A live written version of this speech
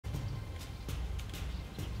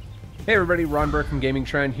Hey everybody, Ron Burke from Gaming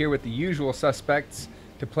Trend here with the usual suspects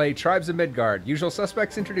to play Tribes of Midgard. Usual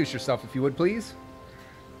suspects, introduce yourself if you would, please.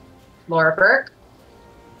 Laura Burke.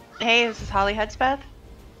 Hey, this is Holly Hudspeth.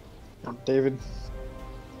 I'm David.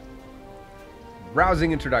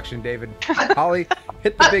 Rousing introduction, David. Holly,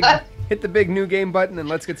 hit the big new game button and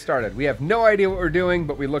let's get started. We have no idea what we're doing,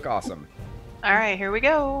 but we look awesome. All right, here we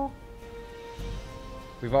go.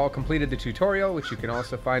 We've all completed the tutorial, which you can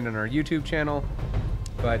also find on our YouTube channel.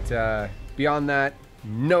 But beyond that,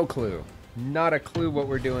 no clue. Not a clue what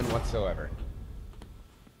we're doing whatsoever.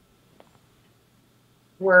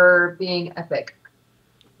 We're being epic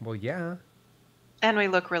Well, yeah. And we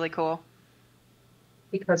look really cool.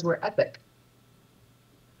 because we're epic.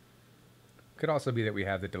 Could also be that we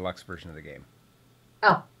have the deluxe version of the game.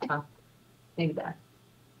 Oh, maybe that.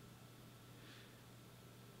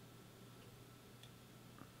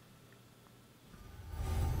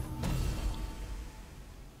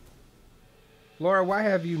 Laura, why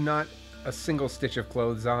have you not a single stitch of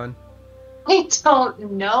clothes on? I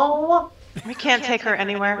don't know. We can't take her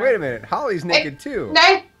anywhere. Wait a minute, Holly's naked too.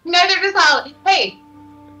 Neither does Holly. Hey,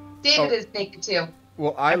 David Oh. is naked too.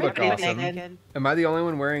 Well, I look Everybody's awesome. naked. Am I the only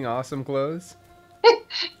one wearing awesome clothes?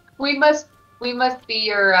 We must be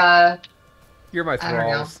your. You're my I don't know.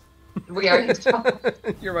 thralls. We are his.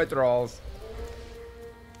 You're my thralls.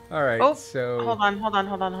 All right, Oh, so hold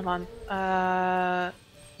on.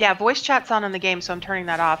 Yeah, voice chat's on in the game, so I'm turning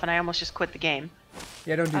that off, and I almost just quit the game.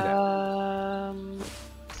 yeah, don't do that.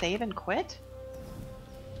 Save and quit?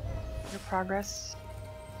 Your progress?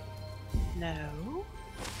 No.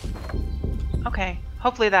 Okay,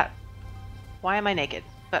 hopefully that... Why am I naked?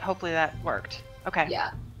 But hopefully that worked. Okay. Yeah.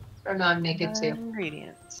 Or no, I'm naked too.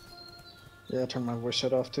 Ingredients. Yeah, turn my voice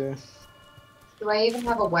shut off too. Do I even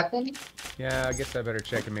have a weapon? Yeah, I guess I better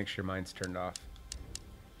check and make sure mine's turned off.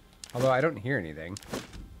 Although I don't hear anything.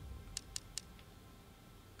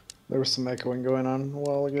 There was some echoing going on a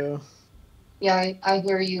while ago. Yeah, I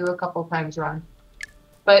hear you a couple times, Ron.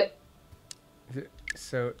 But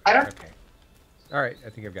So I don't- Okay. All right, I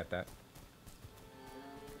think I've got that.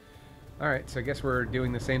 All right, so I guess we're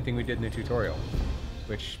doing the same thing we did in the tutorial,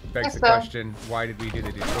 which begs Guess the so. question: why did we do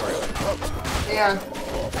the tutorial? yeah,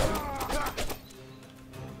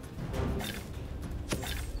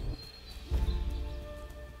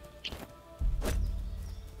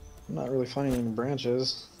 I'm not really finding any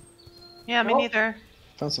branches. Yeah, me Nope. neither.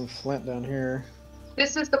 Found some flint down here.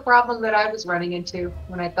 this is the problem that I was running into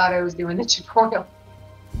when I thought I was doing the tutorial.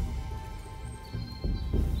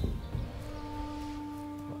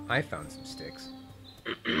 Well, I found some sticks.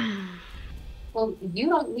 Well, you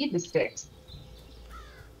don't need the sticks.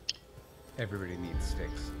 Everybody needs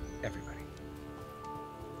sticks. Everybody.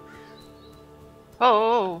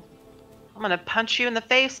 Oh, I'm gonna punch you in the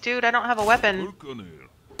face, dude. I don't have a weapon.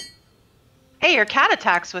 Hey, your cat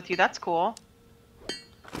attacks with you. That's cool.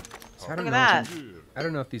 So I Look don't at know. that. I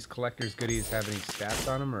don't know if these collector's goodies have any stats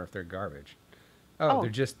on them or if they're garbage. Oh, Oh. they're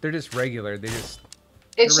just regular. It's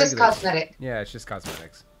They're just regular. cosmetic. Yeah, it's just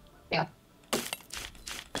cosmetics. Yeah.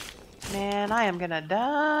 Man, I am gonna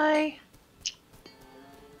die.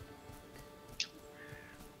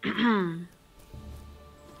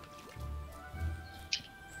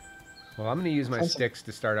 Well, I'm going to use my Awesome. sticks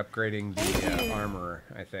to start upgrading the armor,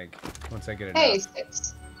 I think, once I get enough. Hey,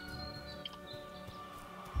 sticks.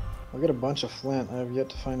 I'll get a bunch of flint. I have yet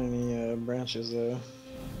to find any branches though.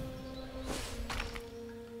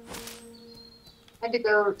 I had to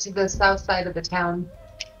go to the south side of the town.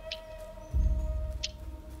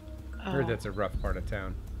 I heard Oh. that's a rough part of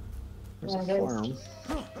town. There's Yeah, a it is.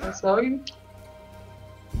 farm. So you.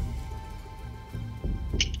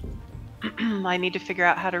 I need to figure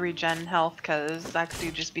out how to regen health because that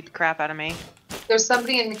dude just beat the crap out of me. There's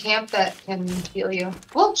somebody in the camp that can heal you.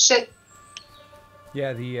 Oh shit!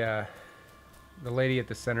 Yeah, the lady at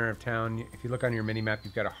the center of town, if you look on your mini-map,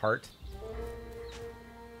 you've got a heart.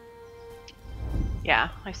 Yeah,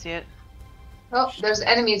 I see it. Oh, there's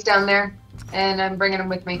enemies down there, and I'm bringing them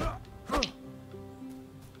with me.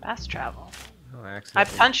 Fast travel. Oh, I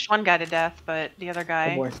accidentally. punched one guy to death, but the other Oh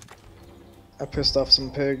guy... boy. I pissed off some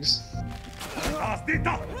pigs. I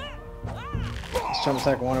was trying to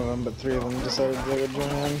attack one of them, but three of them decided they would join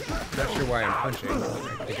in. Not sure why I'm punching.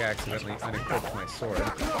 I think I accidentally unequipped my sword.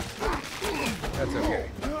 That's okay.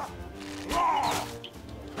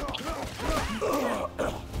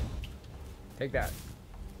 Take that.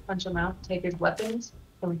 Punch him out. Take his weapons.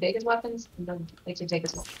 Can we take his weapons? No, they can take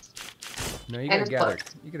his weapons. No, you And gotta his gather.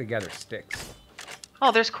 clothes. You gotta gather sticks.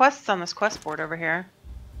 Oh, there's quests on this quest board over here.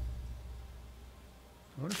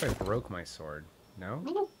 I wonder if I broke my sword.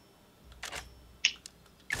 No?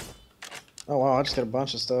 Oh wow, I just got a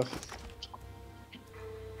bunch of stuff.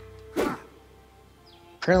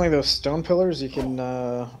 Apparently those stone pillars you can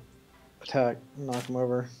attack, knock them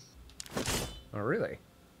over. Oh, really?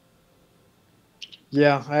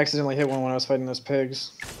 Yeah, I accidentally hit one when I was fighting those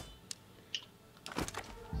pigs. I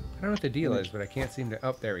don't know what the deal is, but I can't seem to...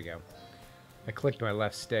 Oh, there we go. I clicked my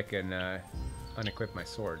left stick and unequipped my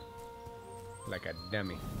sword. Like a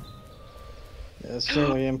dummy. Yeah, it's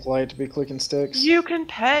generally impolite to be clicking sticks. You can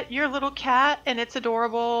pet your little cat, and it's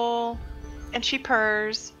adorable. And she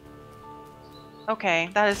purrs. Okay,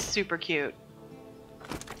 that is super cute.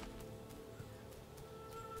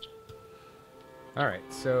 Alright,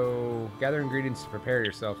 so gather ingredients to prepare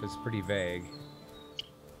yourself is pretty vague.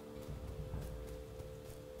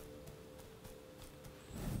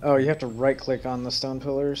 Oh, you have to right click on the stone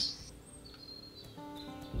pillars.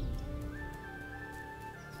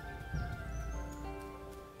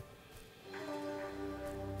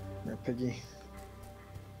 There, piggy.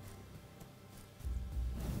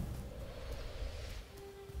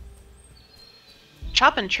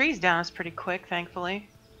 Chopping trees down is pretty quick, thankfully.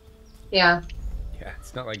 Yeah. Yeah,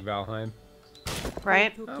 it's not like Valheim.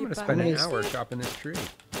 Right? I'm gonna spend an hour chopping this tree.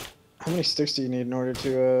 How many sticks do you need in order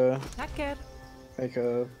to make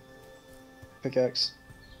a pickaxe?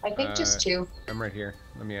 I think just 2. I'm right here.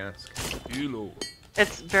 Let me ask.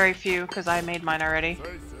 It's very few, because I made mine already.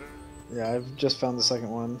 Yeah, I've just found the second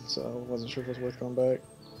one, so I wasn't sure if it was worth going back.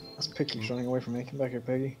 This pig keeps running away from me. Come back here,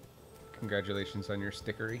 Peggy. Congratulations on your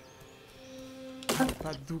stickery.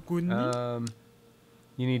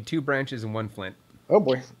 You need 2 branches and 1 flint. Oh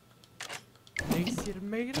boy. I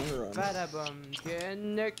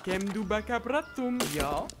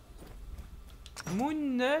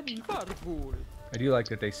do like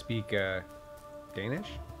that they speak Danish?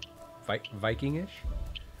 Vikingish?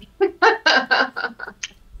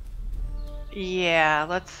 Yeah,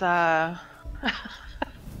 let's I'm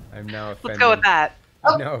now offending. let's go with that.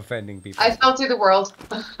 I'm now offending people. I fell through the world.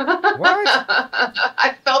 What?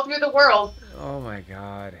 I fell through the world. Oh my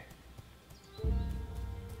god.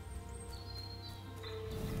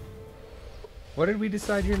 What did we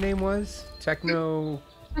decide your name was? Techno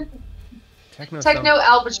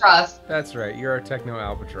Albatross. That's right, you're our Techno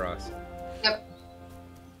Albatross. Yep.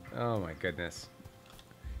 Oh my goodness.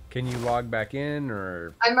 Can you log back in,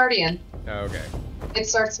 or...? I'm already in. Oh, okay. It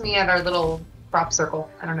starts me at our little crop circle.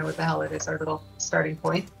 I don't know what the hell it is, our little starting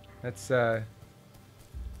point. That's, a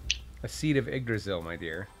seed of Yggdrasil, my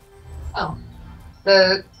dear. Oh.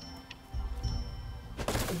 The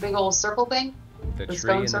big old circle thing? The tree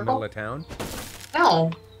stone in the circle? middle of town?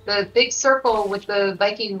 No. The big circle with the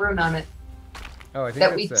Viking rune on it Oh, I think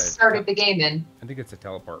that we that's started the game in. I think it's a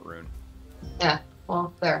teleport rune. Yeah.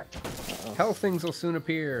 Well, there. Hell things will soon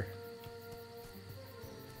appear.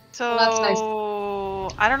 So, Well, that's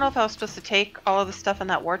nice. I don't know if I was supposed to take all of the stuff in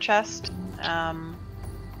that war chest.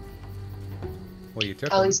 Well, you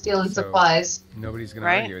took Ellie's them, stealing so supplies. Nobody's gonna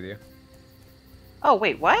Right? argue with you. Oh,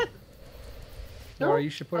 wait, what? Or you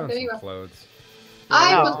should put on there you some go. clothes.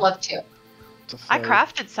 I Oh. would love to. I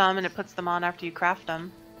crafted some and it puts them on after you craft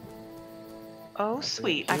them. Oh,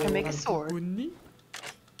 sweet. I can make a sword. I want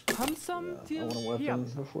a weapon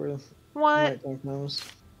before the What? night time comes.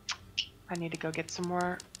 I need to go get some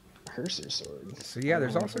more. Cursor sword. So yeah,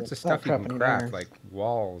 there's all sorts of stuff you can craft, like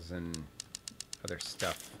walls and other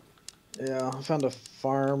stuff. Yeah, I found a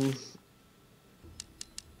farm.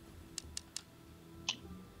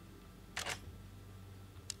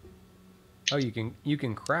 Oh, you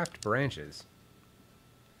can craft branches.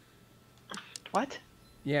 What?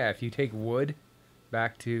 Yeah, if you take wood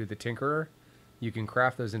back to the tinkerer, you can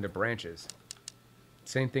craft those into branches.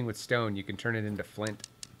 Same thing with stone, you can turn it into flint.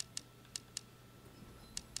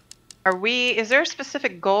 Is there a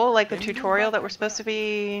specific goal, like the tutorial, that we're supposed to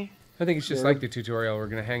be... I think it's just like the tutorial. We're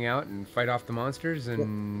gonna hang out and fight off the monsters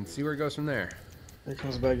and see where it goes from there. Here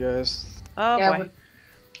comes the bad guys. Oh, Yeah, boy.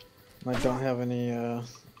 I don't have any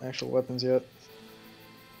actual weapons yet.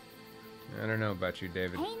 I don't know about you,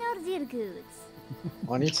 David.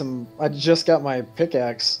 Well, I need some. I just got my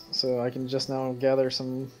pickaxe, so I can just now gather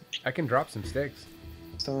some I can drop some sticks.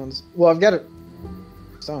 stones. Well, I've got it.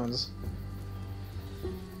 Stones.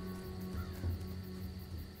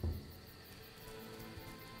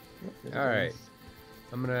 Alright.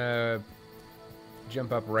 I'm gonna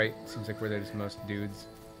jump up right. Seems like where there's most dudes.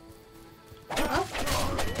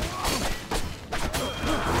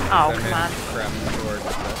 Oh, I come on. managed to craft the sword and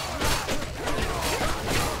stuff.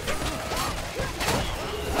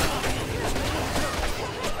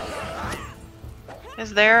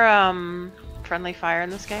 Is there, friendly fire in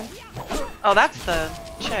this game? Oh, that's the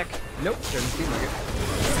chick. Nope, doesn't seem like it.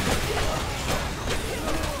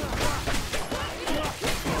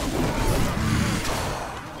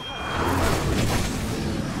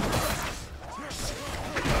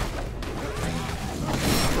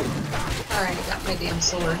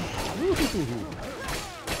 sword.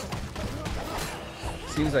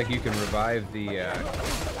 Seems like you can revive the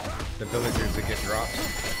villagers that get dropped.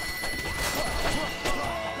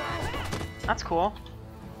 That's cool.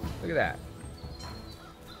 Look at that.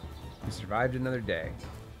 You survived another day.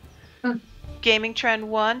 Gaming trend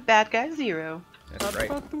 1, bad guy 0. That's right.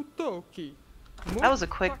 That was a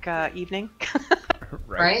quick evening.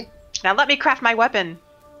 Right? Now let me craft my weapon.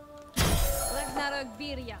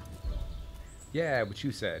 Yeah, what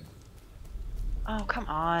you said. Oh, come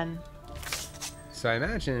on. So I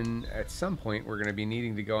imagine at some point we're going to be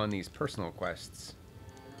needing to go on these personal quests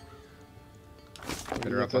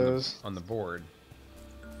that are up on the board.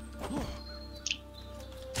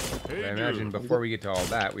 But I imagine before we get to all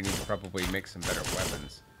that, we need to probably make some better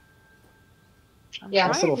weapons. Yeah.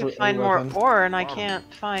 I'm trying to find more ore, and I can't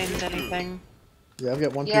find anything. Yeah, I've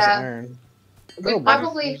got one piece of iron. We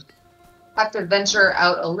probably have to venture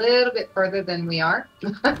out a little bit further than we are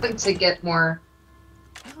to get more.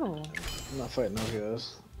 Oh. I'm not fighting those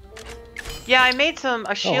guys. Yeah, I made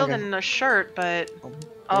a shield and a shirt, but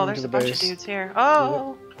oh, there's a bunch of dudes here.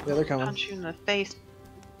 Oh, yeah, they're coming. Punch you in the face.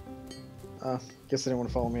 Guess they didn't want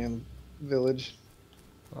to follow me in the village.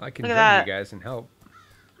 Well, I can join you guys and help.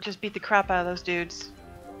 Just beat the crap out of those dudes.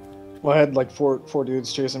 Well, I had like four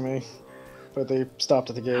dudes chasing me, but they stopped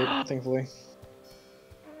at the gate, thankfully.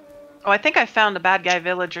 Oh, I think I found a bad guy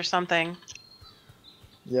village or something.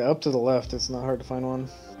 Yeah, up to the left. It's not hard to find one.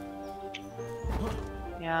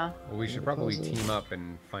 Yeah. Well, we should probably team up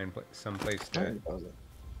and find some place to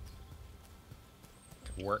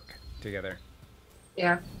work together.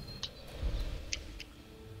 Yeah.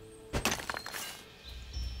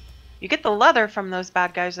 You get the leather from those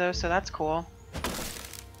bad guys though, so that's cool.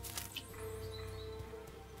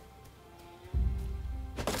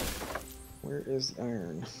 Where is the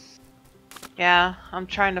iron? Yeah, I'm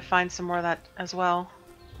trying to find some more of that as well.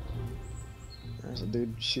 There's a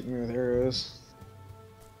dude shooting me with arrows.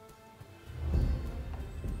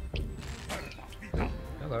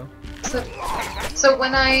 Hello. So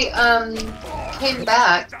when I came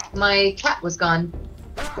back, my cat was gone.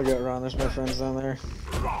 I got Ron. There's my friends down there.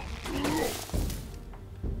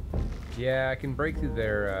 Yeah, I can break through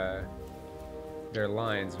their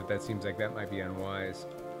lines, but that seems like that might be unwise.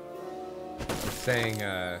 It's saying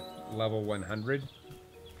level 100.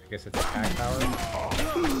 I guess it's attack power.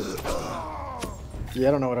 Yeah,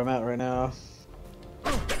 I don't know what I'm at right now.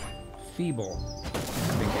 Feeble. I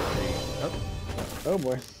think it's Oh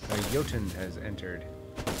boy. a Jotun has entered.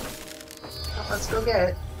 Oh, let's go get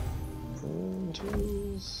it.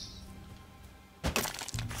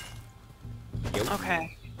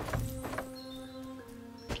 Okay.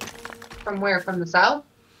 From where? From the south?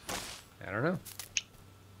 I don't know.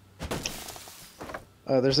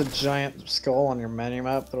 There's a giant skull on your menu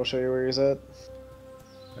map that'll show you where he's at.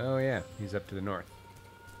 Oh yeah, he's up to the north.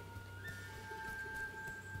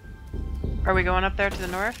 Are we going up there to the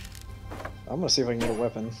north? I'm gonna see if I can get a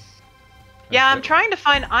weapon. Yeah, I'm trying to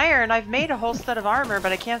find iron. I've made a whole set of armor,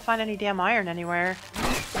 but I can't find any damn iron anywhere. I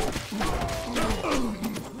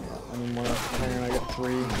need more iron. I got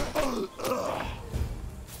 3.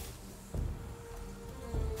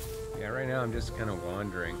 Yeah, right now I'm just kind of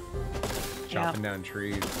wandering, chopping down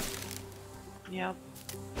trees. Yep.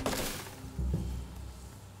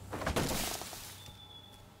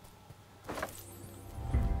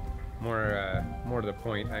 More to the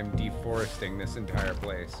point, I'm deforesting this entire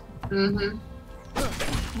place. Mm-hmm.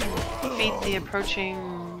 Beat the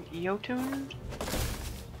approaching Jotun?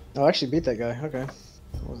 Oh, I actually beat that guy. Okay.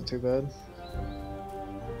 That wasn't too bad.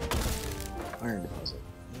 Iron deposit.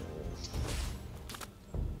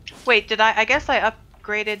 Wait, did I guess I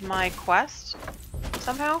upgraded my quest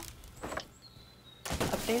somehow?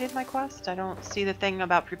 Updated my quest? I don't see the thing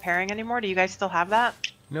about preparing anymore. Do you guys still have that?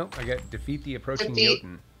 Nope, I got defeat the approaching Defeat.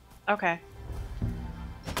 Jotun. Okay.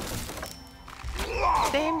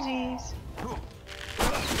 Samesies.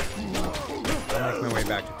 I'll make my way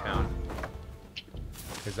back to town.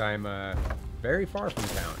 Because I'm very far from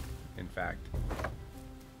town, in fact.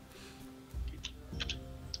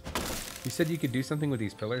 You said you could do something with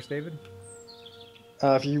these pillars, David?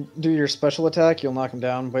 If you do your special attack, you'll knock them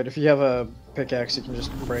down, but if you have a pickaxe, you can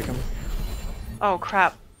just break them. Oh,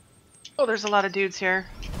 crap. Oh, there's a lot of dudes here.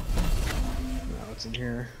 No, it's in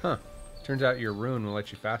here. Huh. Turns out your rune will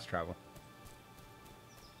let you fast travel.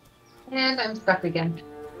 And I'm stuck again.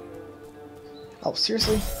 Oh,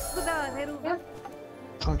 seriously? Yeah.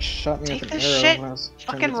 Punk shot me Take with an this arrow shit. when I was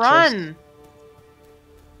trying to Fucking get the chest. run.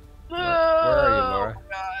 Where are you, Laura?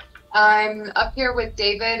 I'm up here with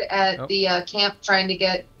David at Oh. the camp trying to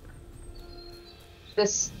get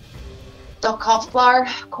this Dolkoflar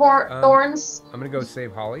thorns. I'm gonna go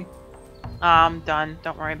save Holly. I'm done.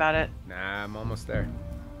 Don't worry about it. Nah, I'm almost there.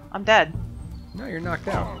 I'm dead. No, you're knocked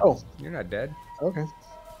out. Oh. You're not dead. Okay.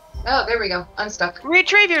 Oh, there we go. Unstuck.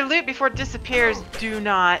 Retrieve your loot before it disappears. Do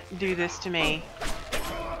not do this to me.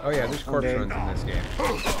 Oh yeah, there's corpse runs in this game.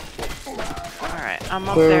 Alright, I'm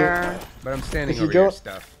up So- there. But I'm standing If you over go- your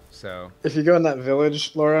stuff, so... If you go in that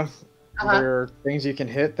village, Laura, Uh-huh. there are things you can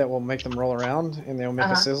hit that will make them roll around, and they'll make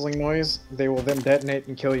Uh-huh. a sizzling noise. They will then detonate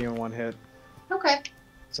and kill you in one hit. Okay.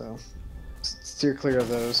 So, steer clear of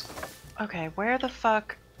those. Okay, where the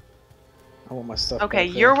fuck? I want my stuff. Okay,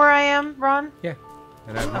 back you're there. where I am, Ron? Yeah.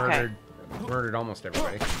 And I've Okay. murdered almost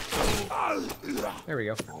everybody. There we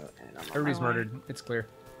go. Everybody's murdered. It's clear.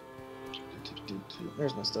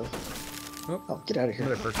 There's my stuff. Oh, Get out of here.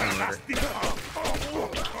 another person murdered.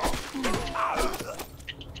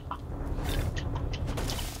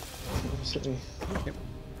 Just hit me. Yep.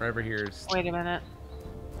 Right over here is... Wait a minute.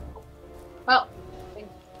 Well. Okay.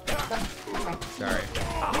 Sorry.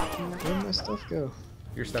 Where did my stuff go?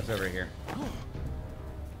 Your stuff's over here.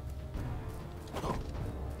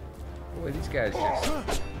 Boy, these guys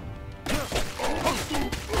just...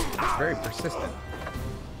 very persistent.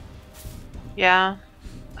 Yeah.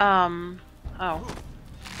 Oh.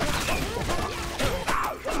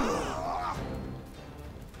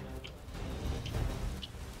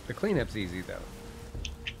 The cleanup's easy, though.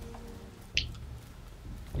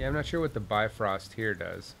 Yeah, I'm not sure what the Bifrost here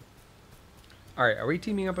does. Alright, are we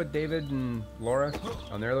teaming up with David and Laura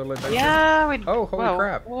on their little adventure? Yeah, we. Oh, holy whoa.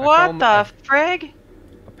 crap. What the frig?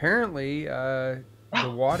 Apparently, the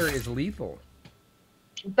water is lethal.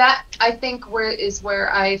 That I think is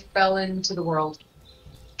where I fell into the world.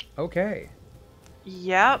 Okay.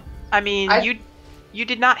 Yep. I mean, you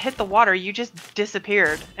did not hit the water. You just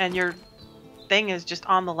disappeared, and your thing is just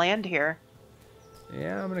on the land here.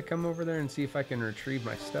 Yeah, I'm gonna come over there and see if I can retrieve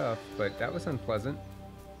my stuff, but that was unpleasant.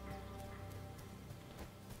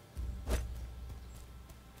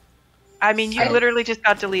 I mean, you literally just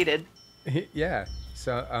got deleted. Yeah,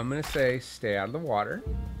 so I'm gonna say stay out of the water.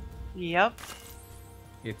 Yep.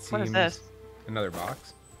 It seems What is this? another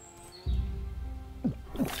box.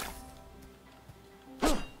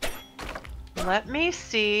 Let me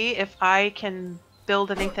see if I can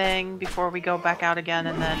build anything before we go back out again,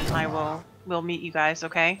 and then we'll meet you guys,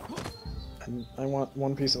 okay? And I want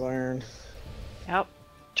one piece of iron. Yep.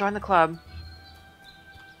 Join the club.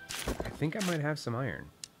 I think I might have some iron.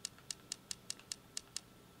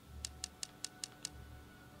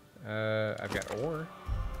 I've got ore.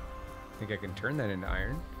 I think I can turn that into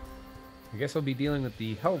iron. I guess I'll be dealing with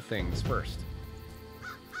the hell things first.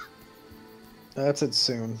 That's it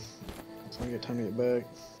soon. It's gonna get time to get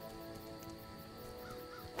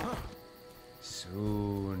back.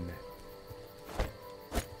 Soon.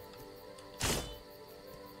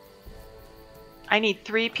 I need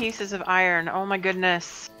 3 pieces of iron. Oh my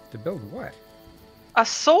goodness. To build what? A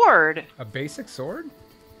sword! A basic sword?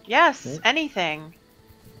 Yes, Yep. anything.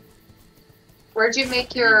 Where'd you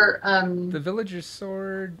make your The villager's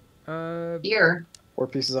sword, gear? 4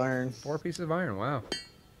 pieces of iron. 4 pieces of iron, wow.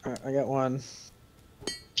 Alright, I got one.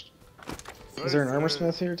 Is there an armor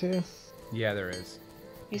smith here too? Yeah, there is.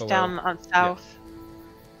 He's Below. down on south.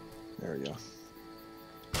 There we go.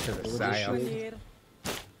 To the Villager's south. shield.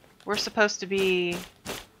 We're supposed to be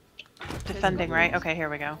defending, right? Okay, here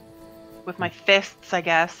we go. With my fists, I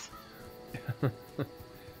guess.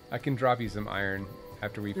 I can drop you some iron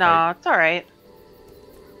after we No, it's alright.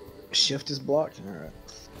 Shift is blocked. Alright.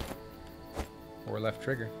 fight. Or left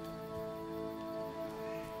trigger.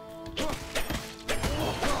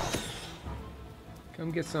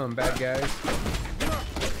 Come get some, bad guys.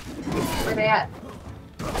 Where they at?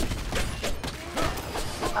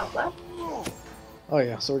 Out left? Oh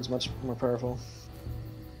yeah, sword's much more powerful.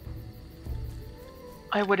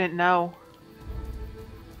 I wouldn't know.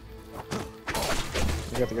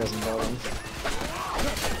 We got the guys in the bottom.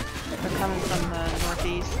 They're coming from the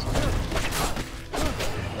northeast.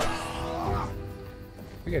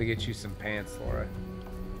 We gotta get you some pants, Laura.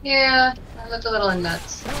 Yeah, I look a little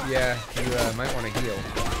nuts. Yeah, you might want to heal.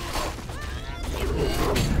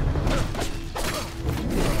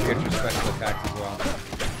 Get your special attacks as well.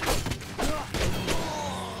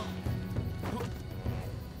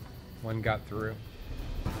 One got through.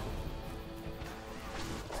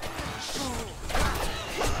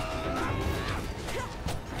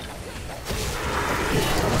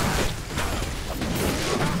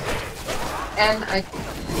 And I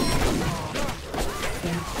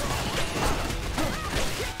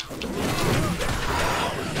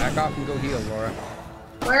Back off and go heal, Laura.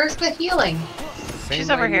 where's the healing? Same She's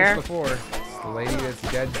way over you here. used before. the lady that's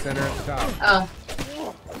dead center at the top. Oh.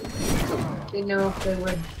 Didn't know if they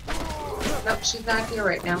would. Nope, she's not here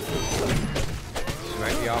right now. She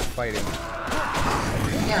might be off fighting.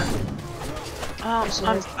 Yeah. Oh,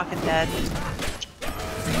 I'm fucking dead.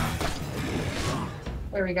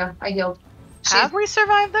 There we go. I healed. Have we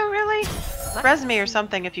survived though, really? Res me or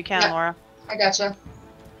something if you can, Yeah. Laura. I gotcha.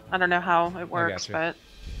 I don't know how it works, gotcha.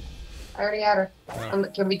 but I already had her. Oh.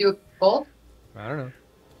 Can we do it both? I don't know.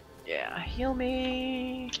 yeah, heal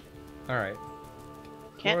me. Alright.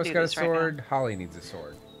 Can't Laura's do got a this right sword. now. Holly needs a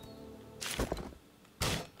sword.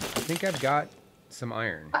 I think I've got some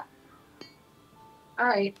iron.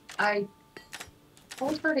 Alright. I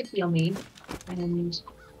told her to heal me. And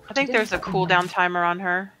I think She there's a didn't cooldown timer on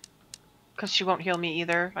her. Because she won't heal me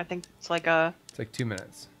either. I think it's like a... It's like 2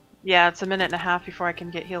 minutes. Yeah, it's a minute and a half before I can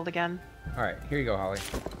get healed again. Alright, here you go, Holly.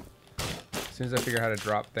 As soon as I figure out how to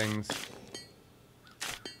drop things.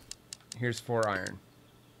 Here's 4 iron.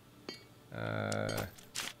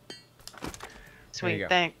 Sweet, go.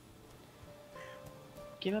 thank.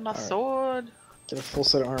 Give me my Alright. sword. Get a full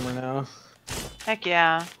set of armor now. Heck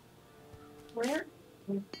yeah. where?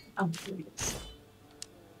 Oh, here it is.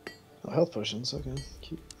 Oh, health potions. Okay.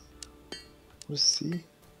 Cute. What is C?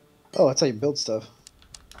 Oh, that's how you build stuff.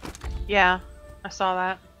 Yeah, I saw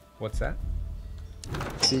that. What's that?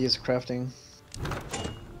 C is crafting.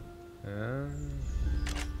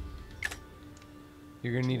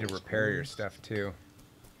 You're gonna need to repair your stuff too.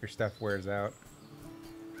 Your stuff wears out.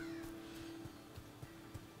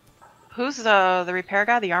 Who's the repair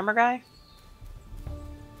guy, the armor guy?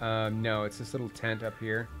 No, it's this little tent up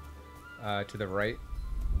here, to the right,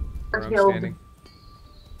 Or where I'm healed. standing,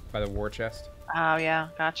 by the war chest. Oh yeah,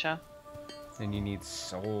 gotcha. And you need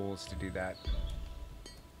souls to do that.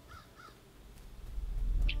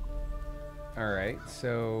 Alright,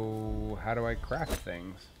 so how do I craft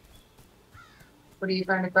things? What are you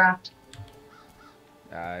trying to craft?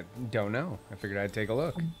 I don't know. I figured I'd take a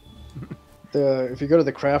look. If you go to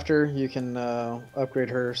the crafter, you can upgrade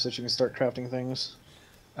her so she can start crafting things.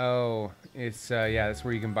 Oh, it's, yeah, that's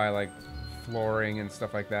where you can buy, like, flooring and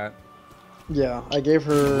stuff like that. Yeah, I gave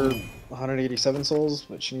her 187 souls,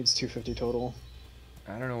 but she needs 250 total.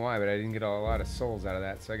 I don't know why, but I didn't get a lot of souls out of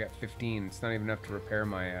that, so I got 15. It's not even enough to repair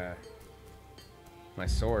my, my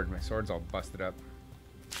sword. My sword's all busted up.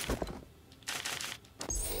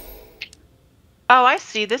 Oh, I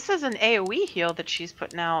see. This is an AoE heal that she's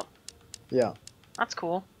putting out. Yeah. That's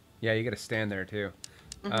cool. Yeah, you gotta stand there, too.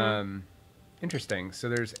 Mhm. Interesting. So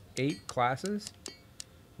there's 8 classes.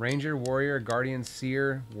 Ranger, Warrior, Guardian,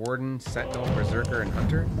 Seer, Warden, Sentinel, Berserker, and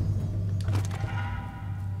Hunter.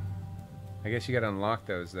 I guess you gotta unlock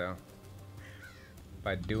those, though.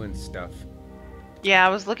 By doing stuff. Yeah, I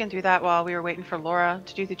was looking through that while we were waiting for Laura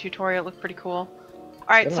to do the tutorial. It looked pretty cool.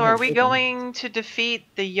 Alright, don't so have are we chicken. going to defeat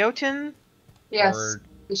the Jotun? Yes, Or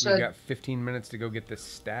we we've should. got 15 minutes to go get this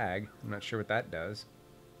stag. I'm not sure what that does.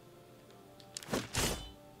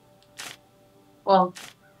 Well,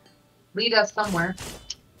 lead us somewhere.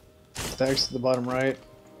 Stag's to the bottom right.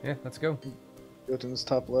 Yeah, let's go. Jotun's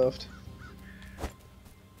top left.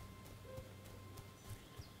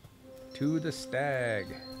 To the stag.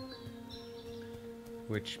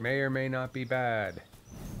 Which may or may not be bad.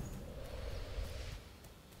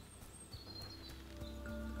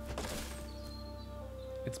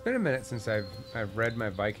 It's been a minute since I've read my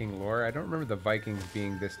Viking lore. I don't remember the Vikings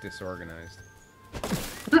being this disorganized.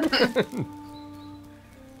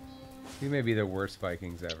 You may be the worst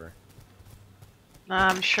Vikings ever.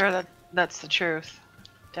 I'm sure that's the truth.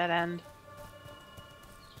 Dead end.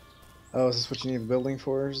 Oh, is this what you need the building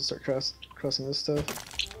for? To start crossing this stuff?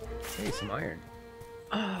 Hey, some iron.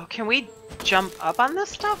 Oh, can we jump up on this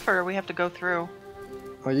stuff, or we have to go through?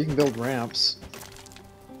 Oh, you can build ramps.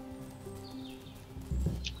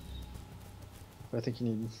 But I think you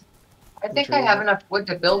need... I think I have enough wood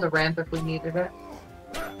to build a ramp if we needed it.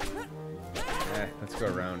 Let's go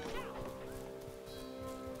around.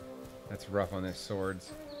 That's rough on their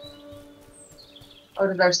swords. Oh,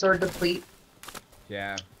 did our sword deplete?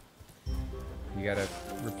 Yeah. You gotta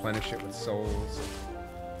replenish it with souls.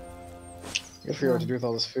 I gotta figure out what to do with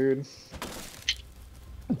all this food.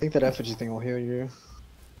 I think that effigy thing will heal you.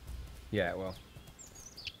 Yeah, well.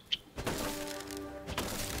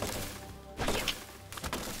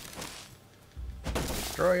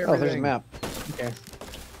 Destroy everything. Oh, there's a map. Okay.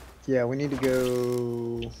 Yeah, we need to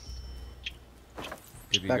go...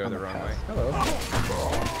 Did we back go on the the wrong path. way? Hello.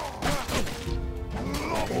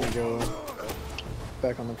 We need to go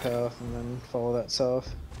back on the path and then follow that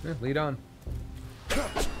south. Yeah, lead on. I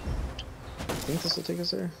think this will take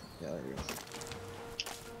us there? Yeah, there you go.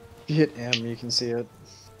 If you hit M, you can see it.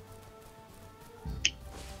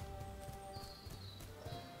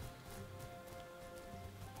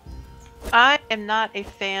 am not a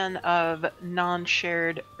fan of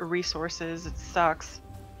non-shared resources. It sucks.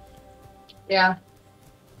 Yeah.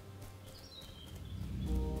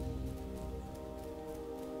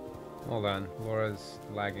 Hold on, Laura's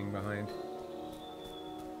lagging behind.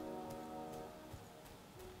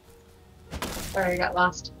 Sorry, I got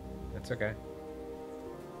lost. That's okay.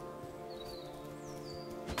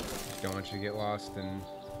 Just don't want you to get lost and,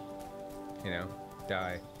 you know,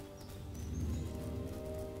 die.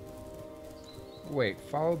 Wait,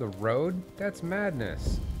 follow the road? That's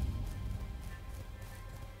madness.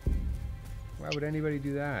 Why would anybody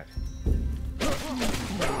do that?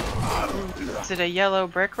 Is it a yellow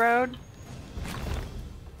brick road?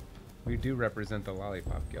 We do represent the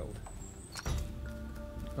Lollipop Guild.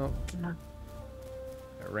 Oh. No.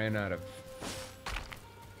 I ran out of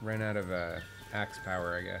axe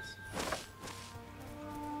power, I guess.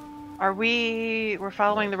 We're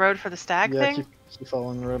following the road for the stag Yeah, thing? keep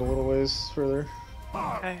following the road a little ways further.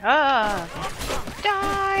 Okay. Ah!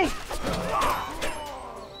 Die!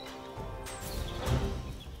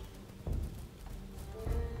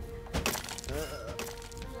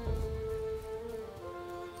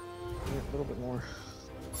 Yeah, a little bit more.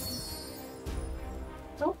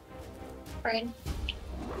 Oh, brain.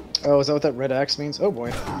 Oh, is that what that red axe means? Oh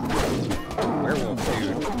boy. Werewolf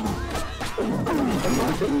dude.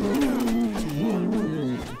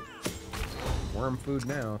 Worm food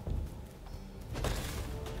now.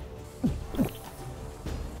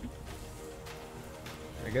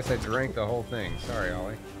 I guess I drank the whole thing. Sorry,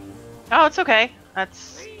 Ollie. Oh, it's okay.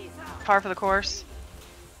 That's par for the course.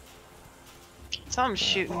 Something's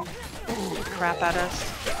shooting crap at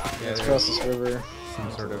us. Yeah, Let's there's cross this river.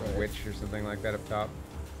 some sort of witch or something like that up top.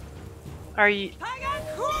 Are you...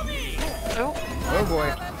 Oh, Oh boy.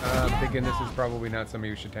 I'm thinking this is probably not somebody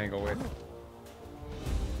you should tangle with.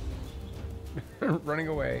 Running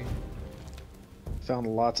away. Found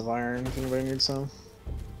lots of iron if anybody needs some.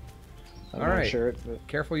 I'm not Alright. sure it, but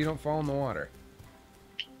Careful you don't fall in the water.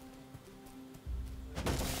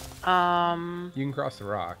 You can cross the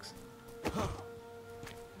rocks.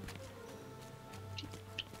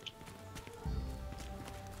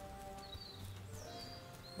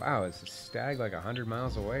 Wow, is the stag like 100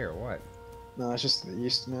 miles away or what? no, it's just to the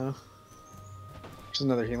east now. Just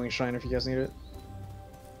another healing shrine if you guys need it.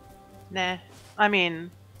 nah. I mean,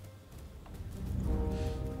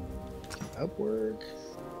 Upward.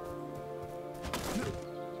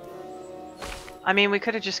 we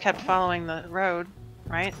could have just kept following the road,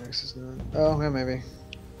 right? Next is not. Oh, yeah, maybe.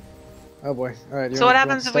 Oh boy. Alright, So what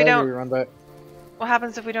happens if we don't- run back? What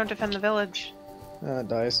happens if we don't defend the village? It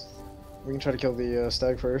dies. We can try to kill the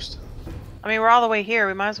stag first. I mean, we're all the way here.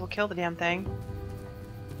 We might as well kill the damn thing.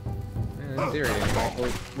 In theory, anyway.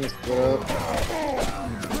 Oh, we split up.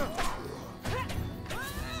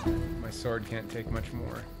 My sword can't take much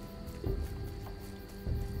more.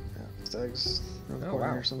 Yeah, stag's around the Oh corner wow,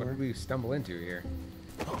 here what somewhere. did we stumble into here?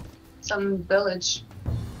 Some village.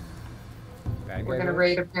 Bad We're guy gonna village?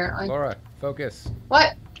 raid apparently. Laura, focus.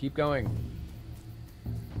 What? Keep going.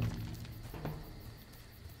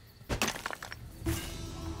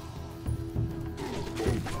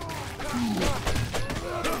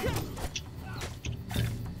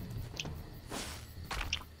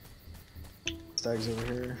 Stag's over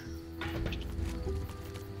here.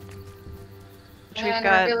 Which we've And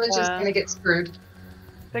got our village is gonna get screwed.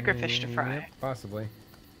 bigger fish to fry. Yep, possibly.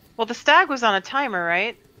 Well, the stag was on a timer,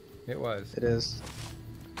 right? It was. It is.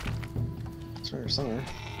 It's right here somewhere.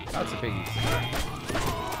 Lots of piggies.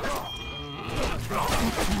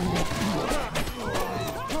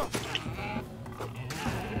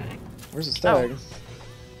 Where's the stag?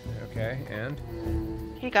 Okay, and?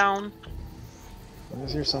 He gone.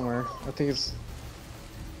 It's here somewhere. I think it's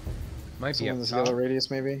Might be somewhere up in this top. yellow radius,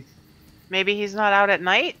 maybe. Maybe he's not out at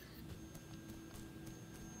night?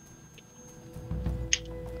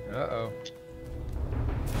 Uh-oh.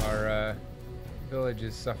 Our village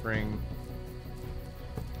is suffering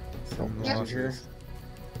some Yeah. losses.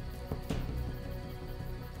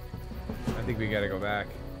 I think we gotta go back.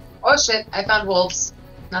 Oh shit, I found wolves.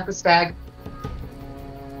 Not the stag.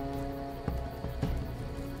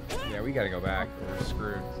 Yeah, we gotta go back. We're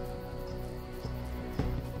screwed.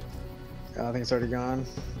 I think it's already gone.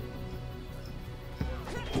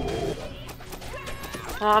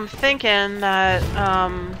 Well, I'm thinking that,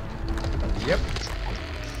 Yep.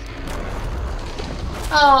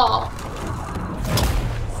 Oh.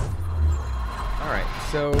 Alright,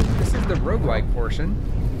 so this is the roguelike portion.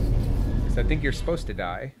 Because I think you're supposed to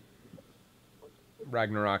die.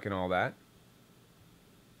 Ragnarok and all that.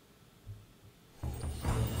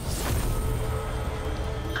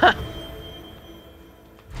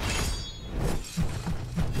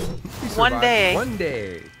 one survived day. 1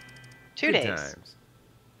 day. 2 Good days. times.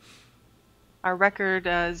 Our record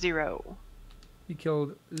 0. You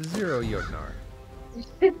killed 0 Jotnar.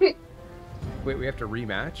 Wait, we have to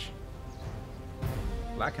rematch?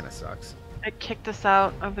 Well, that kind of sucks. It kicked us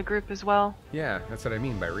out of the group as well. Yeah, that's what I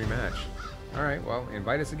mean by rematch. Alright, well,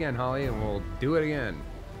 invite us again, Holly, and we'll do it again.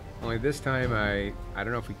 Only this time, I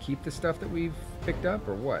don't know if we keep the stuff that we've picked up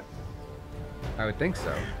or what. I would think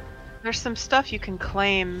so. There's some stuff you can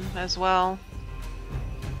claim as well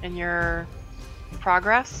in your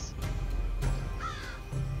progress.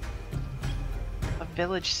 A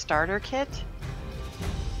village starter kit.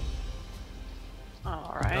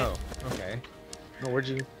 Alright. Oh, okay. Oh, where'd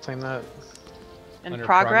you claim that? In Under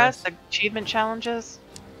progress, progress? achievement challenges.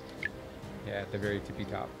 Yeah, at the very tippy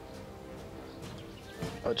top.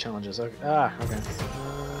 Oh, challenges. Okay. Ah, okay.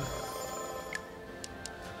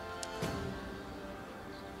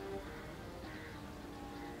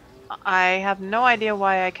 I have no idea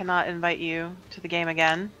why I cannot invite you to the game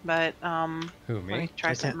again, but Who, me?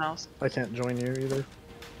 try I something else. I can't join you either.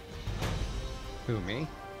 Who, me?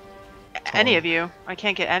 Any of you. I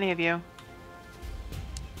can't get any of you.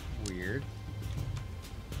 Weird.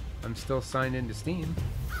 I'm still signed into Steam.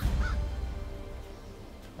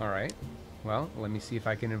 Alright. Well, let me see if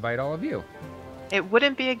I can invite all of you. It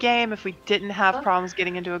wouldn't be a game if we didn't have Huh? problems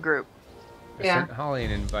getting into a group. I Yeah. sent Holly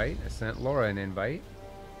an invite. I sent Laura an invite.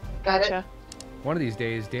 Got it. Gotcha. One of these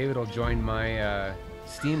days, David will join my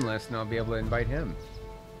Steam list and I'll be able to invite him.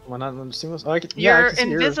 Why not on Seamless? Oh, I can, yeah, I You're can see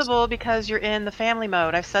yours. invisible because you're in the family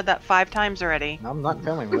mode. I've said that 5 times already. No, I'm not in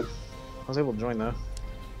family mode. I was able to join though.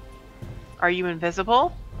 Are you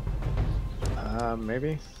invisible?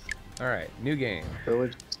 Maybe. Alright, new game.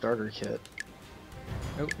 Village starter kit.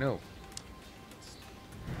 Oh, no.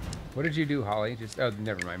 What did you do, Holly? Just, oh,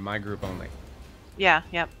 never mind. My group only. Yeah,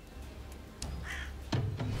 yep.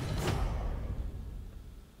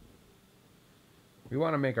 We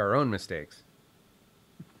want to make our own mistakes.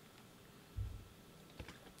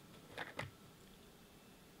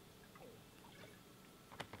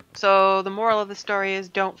 So the moral of the story is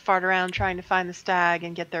don't fart around trying to find the stag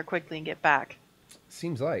and get there quickly and get back.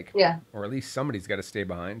 Seems like. Yeah. Or at least somebody's got to stay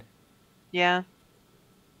behind. Yeah.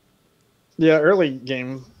 Yeah, early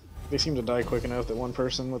game, they seem to die quick enough that one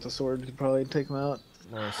person with a sword could probably take them out.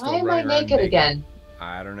 Or still Why am I running around naked again?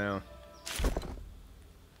 I don't know.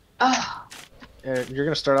 Oh, Yeah, you're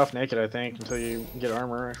gonna start off naked, I think, until you get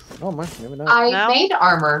armor. Oh, maybe not. I No? made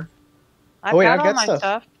armor. I've wait, got I've all got my stuff.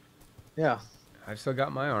 stuff. Yeah. I've still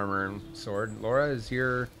got my armor and sword. Laura, is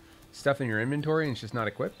your stuff in your inventory and it's just not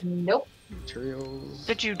equipped? Nope. Materials.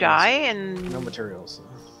 Did you die and No materials.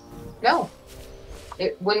 No.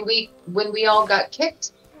 When we all got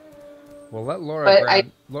kicked. Well, let Laura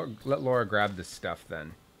But let Laura grab this stuff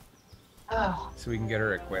then, Oh, so we can get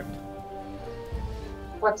her equipped.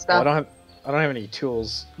 what's Well, that? I don't have any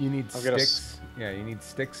tools. You need I've got a sticks. Yeah, you need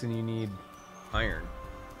sticks and you need iron.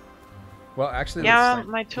 Well, actually, yeah, let's,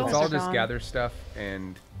 my tools let's all are just gone. gather stuff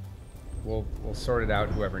and we'll sort it out.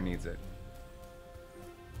 Whoever needs it.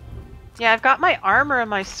 Yeah, I've got my armor and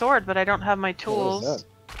my sword, but I don't have my What is tools. that?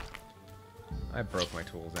 I broke my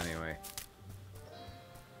tools anyway.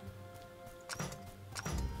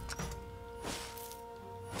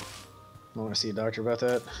 I want to see a doctor about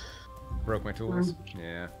that. Broke my tools.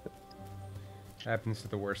 Yeah. Happens to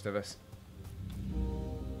the worst of us.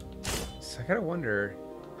 So I gotta wonder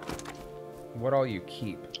what all you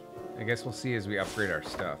keep. I guess we'll see as we upgrade our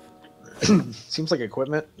stuff. Seems like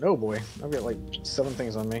equipment. Oh boy, I've got like 7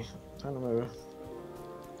 things on me. Time to move.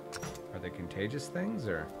 Are they contagious things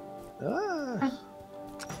or? Ah.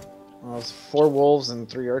 Well, it's 4 wolves and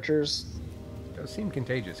 3 archers. Those seem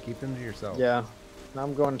contagious. Keep them to yourself. Yeah. Now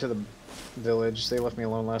I'm going to the village. They left me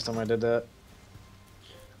alone last time I did that.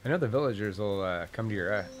 I know the villagers will come to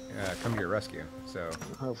your rescue. So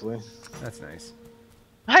Hopefully. that's nice.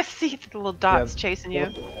 I see the little dots Yeah. chasing you.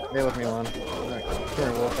 They left me alone. Alright, come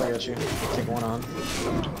here, wolf. I got you. Take one on.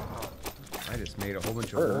 I just made a whole bunch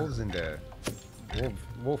of Sure. wolves into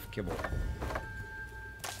wolf kibble.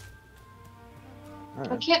 I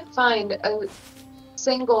Alright. can't find a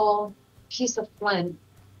single piece of flint.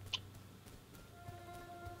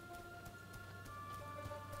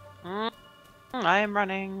 I am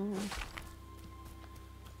running.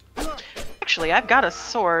 Actually, I've got a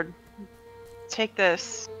sword. Take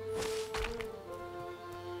this.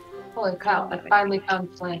 Holy cow, I finally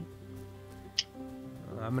found flint.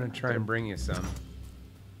 I'm gonna try and bring you some.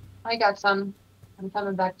 I got some. I'm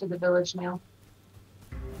coming back to the village now.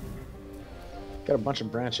 Got a bunch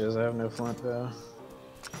of branches. I have no flint though.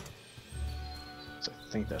 So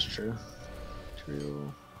I think that's true.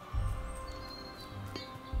 True.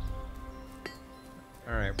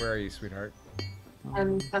 Alright, where are you, sweetheart?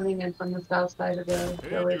 I'm coming in from the south side of the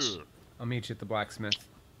village. I'll meet you at the blacksmith.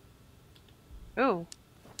 Ooh.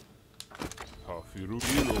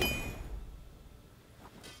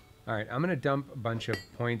 Alright, I'm gonna dump a bunch of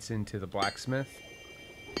points into the blacksmith.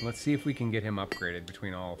 Let's see if we can get him upgraded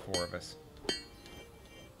between all 4 of us.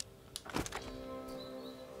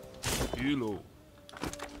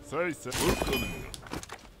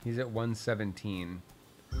 He's at 117.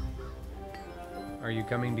 Are you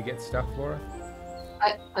coming to get stuff, Laura?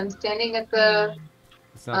 I'm standing at the...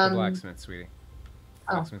 It's not the blacksmith, sweetie.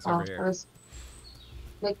 Oh, Blacksmith's over here. I was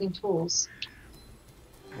making tools.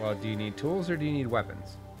 Well, do you need tools or do you need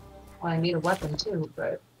weapons? Well, I need a weapon too,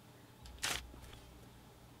 but...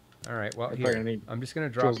 Alright, well, You're here. need I'm just gonna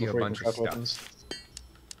drop you a before you bunch can of craft stuff. weapons.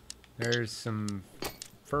 There's some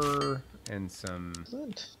fur and some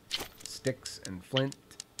Excellent. sticks and flint.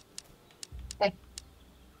 Okay.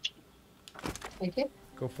 Thank you.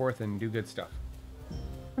 Go forth and do good stuff.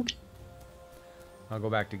 I'll go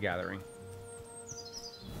back to gathering.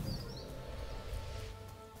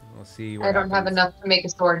 We'll see what I don't have happens. enough to make a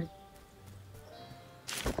sword.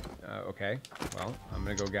 Okay, well, I'm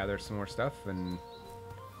gonna go gather some more stuff and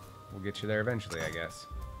we'll get you there eventually, I guess.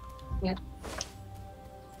 Yeah.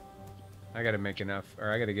 I gotta make enough,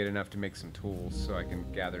 or I gotta get enough to make some tools so I can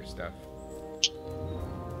gather stuff.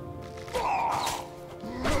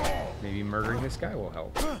 Maybe murdering this guy will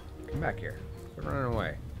help. Come back here. Quit running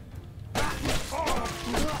away.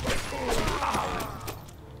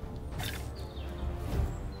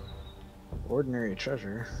 Ordinary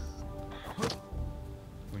treasure.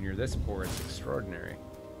 When you're this poor, it's extraordinary.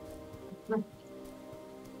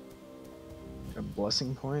 A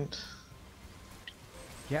blessing point.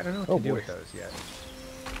 Yeah, I don't know what Oh, to do boy. with those yet.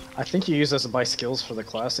 I think you use those to buy skills for the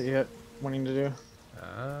class that you're wanting to do.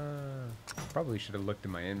 Probably should have looked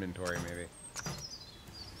in my inventory, maybe.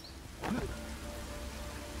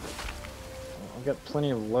 I've got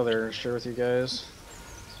plenty of leather to share with you guys.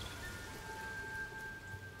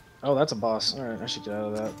 Oh, that's a boss. Alright, I should get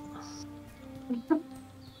out of that.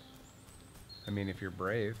 I mean, if you're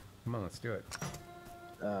brave. Come on, let's do it.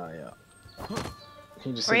 Yeah.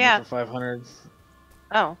 He just Where hit you me at? for 500.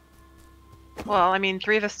 Oh. Well, I mean,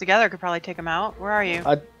 3 of us together could probably take him out. Where are you?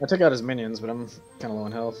 I took out his minions, but I'm kind of low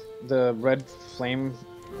on health. The red flame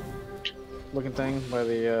looking thing by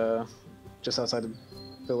the, just outside the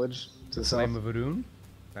village to the south. Flame of Udun?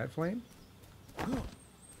 That flame?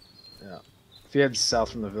 Yeah. If you head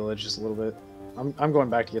south from the village just a little bit. I'm going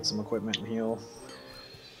back to get some equipment and heal.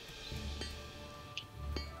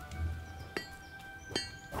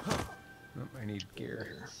 Oh, I need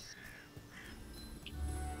gear.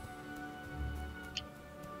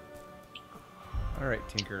 Alright,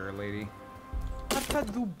 Tinker Lady.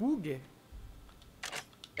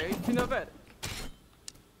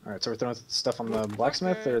 Alright, so we're throwing stuff on the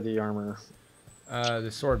blacksmith or the armor?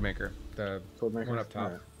 The sword maker. The Sword maker? one up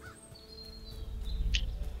top. Alright.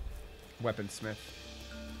 Weaponsmith.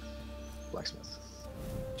 Blacksmith.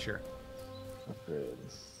 Sure. Upgrade.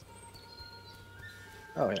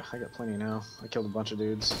 Oh yeah, I got plenty now. I killed a bunch of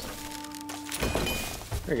dudes.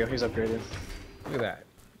 There you go, he's upgraded. Look at that.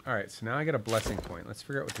 Alright, so now I got a blessing point. Let's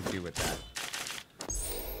figure out what to do with that.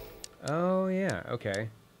 Oh, yeah, okay.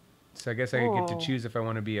 So I guess I get to Oh. choose if I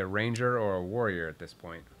want to be a ranger or a warrior at this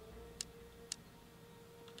point.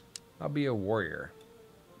 I'll be a warrior.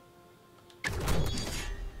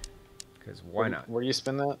 Because why not? Where do you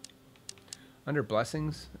spend that? Under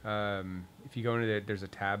blessings, if you go into it, there's a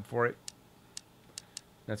tab for it.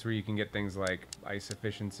 That's where you can get things like ice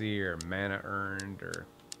efficiency or mana earned or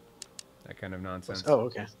that kind of nonsense. Oh,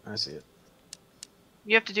 okay. I see it.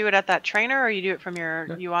 You have to do it at that trainer, or you do it from your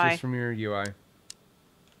No, UI? Just from your UI.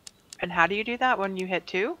 And how do you do that when you hit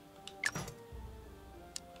 2?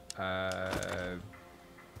 I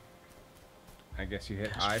guess you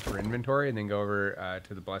hit I for inventory and then go over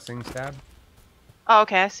to the blessings tab. Oh,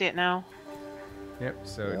 okay, I see it now. Yep,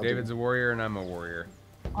 so Yeah, I'll David's a warrior and I'm a warrior.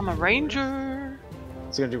 I'm a ranger.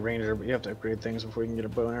 It's gonna do ranger, but you have to upgrade things before you can get a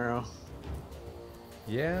bow and arrow.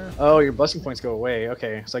 Yeah? Oh, your blessing points go away.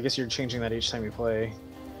 Okay, so I guess you're changing that each time you play.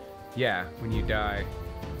 Yeah, when you die,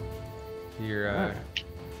 you're Alright.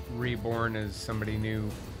 reborn as somebody new.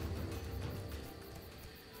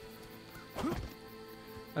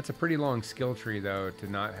 That's a pretty long skill tree, though,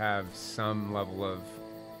 to not have some level of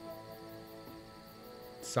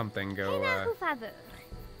something go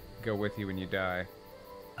with you when you die.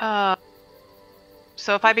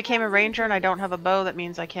 So if I became a ranger and I don't have a bow, that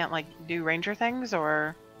means I can't, like, do ranger things,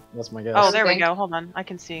 or... That's my guess. Oh, there we think. go. Hold on. I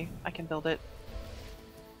can see. I can build it.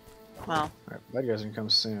 Well, Alright, bad guys are gonna come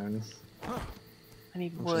soon. I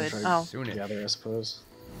need I'm wood. trying Oh, Soonish. gather, I suppose.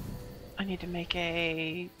 I need to make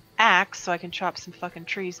a axe so I can chop some fucking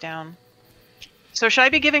trees down. So should I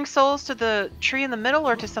be giving souls to the tree in the middle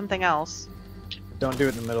or to something else? Don't do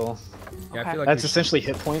it in the middle. Yeah, I Okay. feel like That's we should, essentially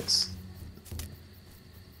hit points.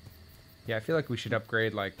 yeah, I feel like we should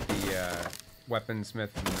upgrade like the weaponsmith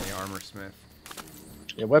and the armor smith.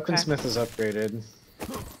 Yeah, weaponsmith is upgraded.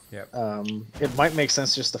 Yep. It might make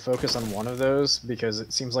sense just to focus on one of those because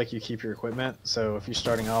it seems like you keep your equipment. So if you're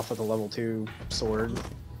starting off with a level 2 sword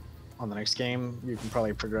on the next game, you can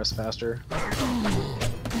probably progress faster. Time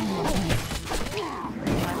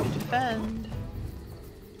to defend.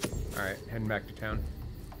 All right, heading back to town.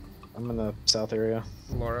 I'm in the south area.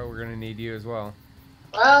 Laura, we're gonna need you as well.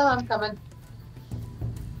 Well, I'm coming.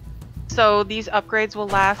 So these upgrades will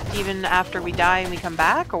last even after we die and we come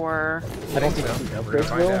back, or? I don't think so. the We're gonna upgrades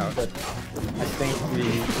find will, out. but I think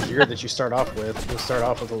the gear that you start off with, you'll start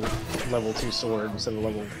off with a level 2 sword instead of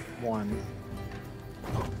level 1.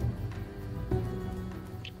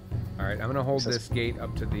 All right, I'm gonna hold Says- this gate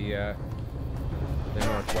up to the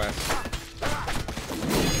northwest.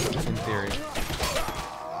 In theory,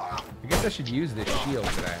 I guess I should use this shield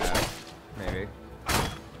that I have, maybe.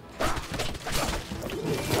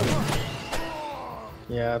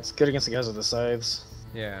 Yeah, it's good against the guys with the scythes.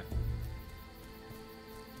 Yeah.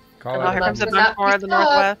 Call Oh, it. here love comes a to bunch not more be of the stuck.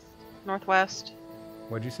 northwest. Northwest.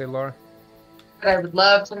 What'd you say, Laura? But I would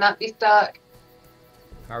love to not be stuck.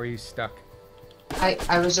 How are you stuck?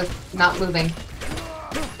 I was just not moving. It's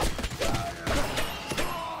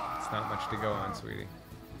not much to go on, sweetie.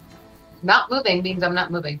 Not moving means I'm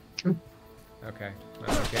not moving. Okay,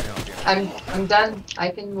 well, I can't help you. I'm done. I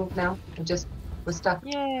can move now. I just was stuck.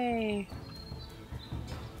 Yay.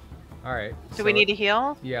 All right. Do we need to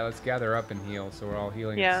heal? Yeah, let's gather up and heal, so we're all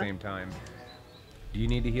healing at Yeah. the same time. Do you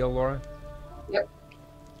need to heal, Laura? Yep.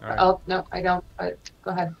 All right. Oh no, I don't. But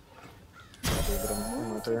go ahead. I'll do a bit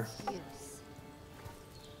of right there.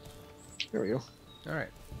 There we go. All right.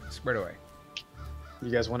 Squared away.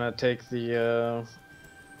 You guys want to take the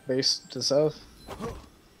base to the south?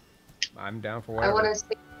 I'm down for I whatever. want to see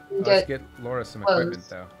if we can Let's get. get Laura some clothes. equipment,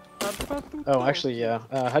 though. Oh, actually, yeah.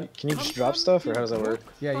 Can you just drop stuff, or how does that work?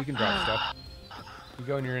 Yeah, you can drop stuff. You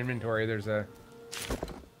go in your inventory. There's a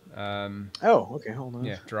Oh, okay, hold on.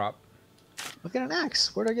 yeah, drop. Look at an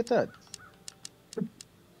axe. Where'd I get that?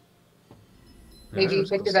 Maybe you there's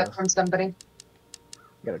picked cool it up stuff. from somebody.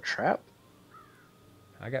 Got a trap?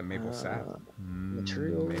 I got maple sap.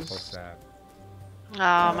 materials. Maple sap.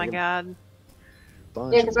 Oh my god.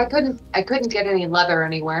 Bunch Yeah, of because I couldn't get any leather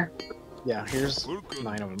anywhere. Yeah, here's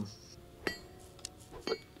 9 of them.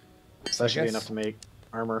 So that should be guess- enough to make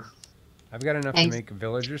armor. I've got enough Thanks. to make a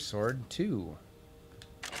villager's sword too.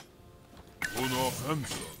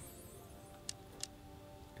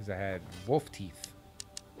 Because I had wolf teeth.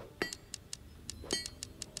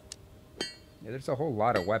 Yeah, there's a whole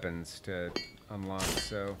lot of weapons to unlock,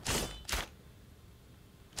 so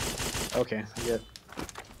Okay, I get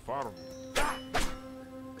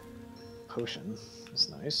potion. That's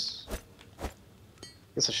nice.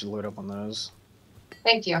 Guess I should load up on those.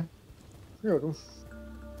 Thank you. You're welcome.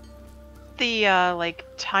 The like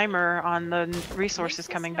timer on the resources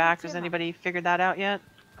coming back. Has anybody figured that out yet?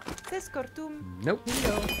 nope.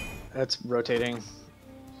 That's rotating.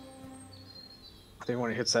 I think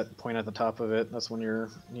when it hits that point at the top of it, that's when you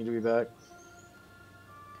need to be back.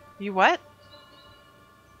 You what?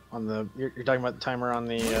 On the you're talking about the timer on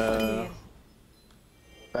the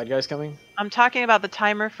bad guys coming? I'm talking about the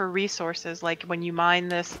timer for resources, like when you mine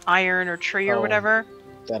this iron or tree or Oh, whatever.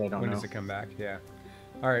 That I don't When know. does it come back? Yeah.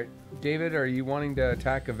 All right, David, are you wanting to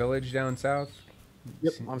attack a village down south?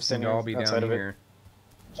 Yep, Seem I'm to standing all be outside down of it. here.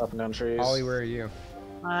 Chopping down trees. Holly, where are you?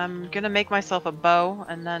 I'm gonna make myself a bow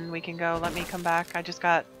and then we can go. Let me come back. I just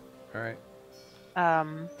got All right.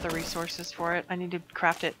 the resources for it. I need to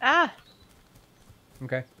craft it. Ah!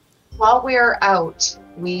 Okay. While we're out,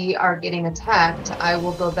 we are getting attacked. I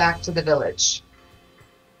will go back to the village.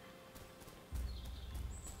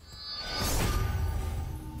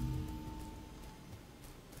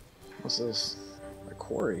 What's this? A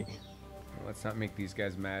quarry. Well, let's not make these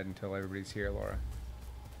guys mad until everybody's here, Laura.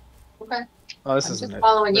 Okay. Oh, this I'm isn't just it.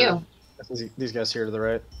 following you. These guys here to the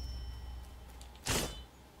right.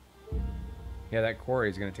 Yeah, that quarry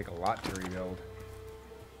is going to take a lot to rebuild.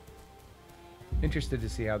 Interested to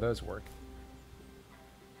see how those work.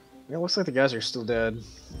 Yeah, it looks like the guys are still dead.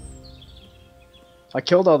 I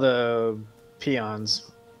killed all the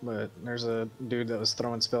peons, but there's a dude that was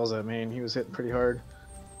throwing spells at me, and he was hitting pretty hard.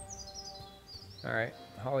 All right.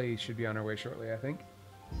 Holly should be on her way shortly, I think.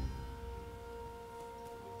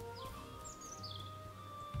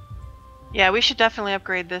 Yeah, we should definitely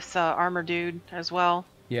upgrade this armor dude as well.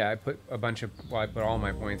 Yeah, I put a bunch of. Well, I put all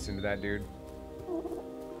my points into that dude.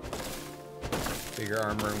 Bigger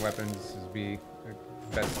armor and weapons is be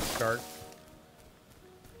the best to start.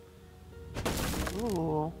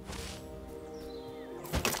 Ooh.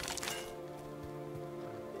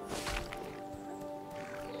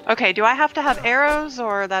 Okay, do I have to have arrows,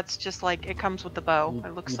 or that's just like it comes with the bow?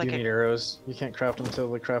 It looks you like do need arrows. You can't craft them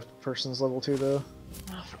until the craft person's level 2, though.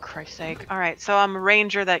 Oh, for Christ's sake! All right, so I'm a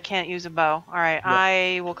ranger that can't use a bow. All right, Yep.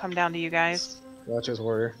 I will come down to you guys. Well, I chose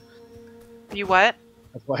warrior. You what?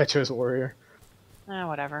 That's why I chose warrior.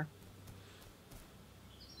 Whatever.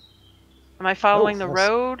 Am I following the that's-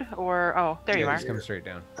 road, or oh, there you Yeah, are. just come straight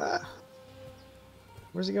down. Ah.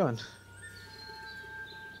 Where's he going?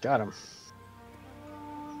 Got him.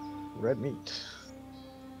 Red meat.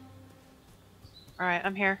 All right,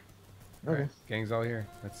 I'm here. Okay. Alright, gang's all here.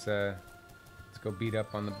 Let's go beat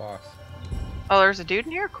up on the boss. Oh, there's a dude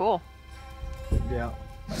in here. Cool. Yeah.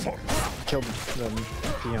 Killed the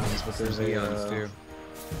peons, but there's Peons a too.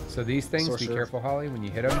 So these things, be sorcerer. careful, Holly. When you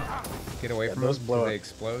hit them, get away Yeah, from those them. blow 'Cause up. they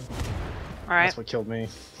explode. All right. That's what killed me.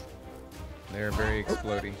 They're very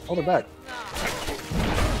explodey. Hold it back.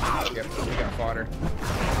 Yep, we got fodder.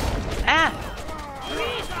 Ah!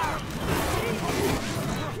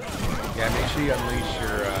 Yeah, make sure you unleash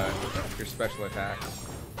your special attacks.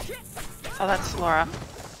 Oh, that's Laura.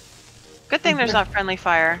 Good thing there's not friendly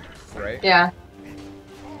fire. Right? Yeah.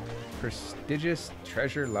 Prestigious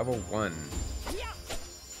treasure level 1.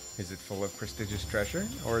 Is it full of prestigious treasure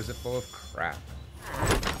or is it full of crap?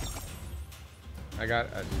 I got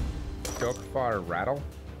a Dokfar rattle.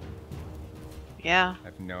 Yeah. I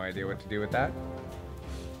have no idea what to do with that.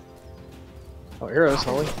 Oh, arrows,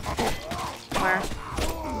 Holly. Where?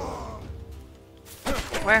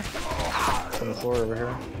 Where? On the floor over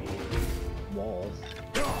here. Wall.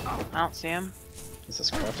 I don't see him. Is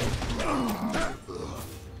this crafting?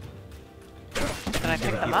 Did I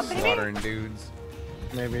pick them up, maybe? Slaughtering dudes.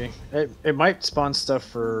 Maybe. It might spawn stuff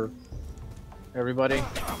for everybody.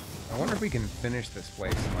 I wonder if we can finish this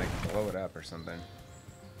place and like blow it up or something.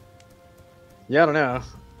 Yeah, I don't know.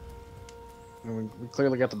 I mean, we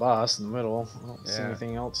clearly got the boss in the middle. I don't see Yeah.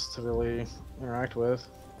 anything else to really interact with.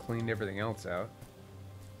 Cleaned everything else out.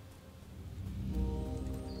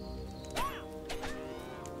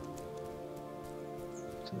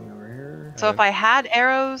 Something over here. So if I had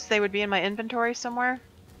arrows, they would be in my inventory somewhere.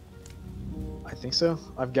 I think so.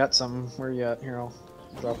 I've got some. Where you at? Here, I'll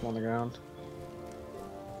drop them on the ground.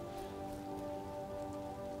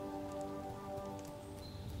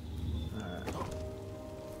 Alright.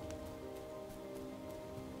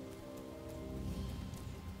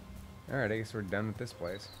 Alright, I guess we're done with this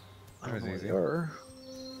place. That was I don't know easy. where they are.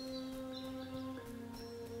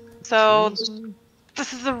 So Trees?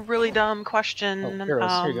 this is a really dumb question. Oh,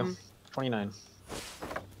 arrows. Here you go. 29.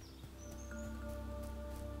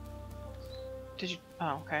 Did you?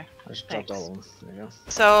 Oh, okay. I just dropped Thanks. all of them. There you go.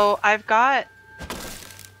 So I've got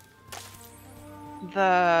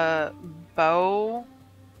the bow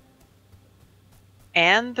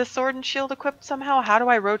and the sword and shield equipped somehow. How do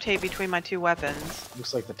I rotate between my two weapons?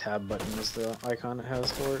 Looks like the tab button is the icon it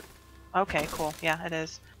has for it. Okay, cool. Yeah, it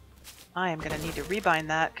is. I am gonna need to rebind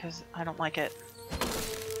that because I don't like it.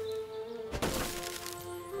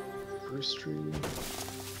 Bruce tree.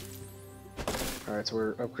 Alright, so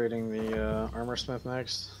we're upgrading the armor smith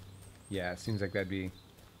next. Yeah, it seems like that'd be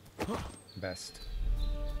best.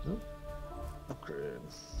 Upgrade.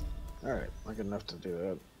 Alright, not good enough to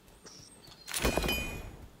do that.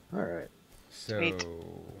 Alright. So Sweet.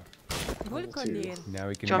 now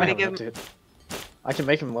we can. Do you want me to I give have I can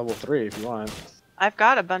make him level 3 if you want. I've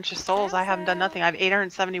got a bunch of souls. I haven't done nothing. I have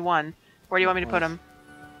 871. Where do you want me to put them?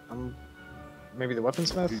 Maybe the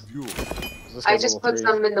weaponsmith? This I guy's just level put 3.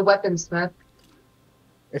 some in the weaponsmith.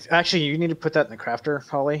 If actually, you need to put that in the crafter,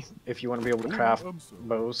 Holly, if you want to be able to craft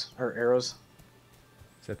bows or arrows.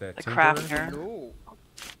 Is that the The tinkerer? crafter.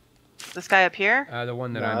 This guy up here? The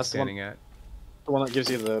one that No, I'm that's the one- standing at. The one that gives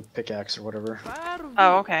you the pickaxe or whatever.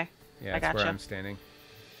 Oh, okay. Yeah, I that's where gotcha. I'm standing.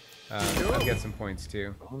 I've got some points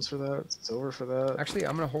too. Bones for that, silver for that. Actually,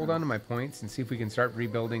 I'm gonna hold on to my points and see if we can start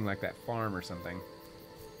rebuilding like that farm or something.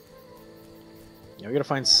 Yeah, we gotta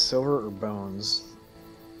find silver or bones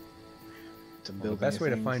to Well, build. the best way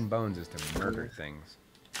to anything. find bones is to murder things.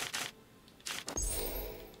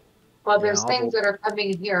 Well, Yeah, there's I'll things go- that are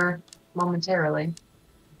coming here momentarily.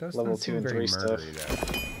 Those Level don't 2 seem and very 3 stuff. murdery,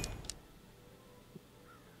 though.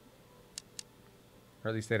 Or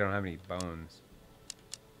at least they don't have any bones.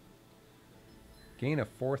 Gain a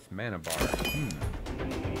 4th mana bar.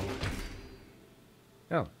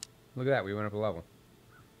 Oh, look at that. We went up a level.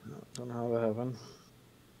 Don't know how that happened.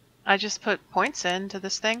 I just put points into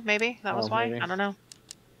this thing, maybe? That was Oh, why? maybe. I don't know.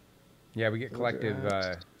 Yeah, we get collective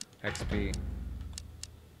XP.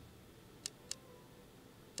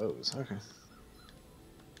 Those, okay.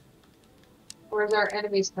 Where's our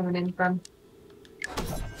enemies coming in from?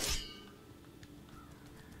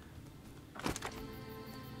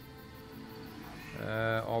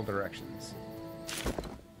 All directions.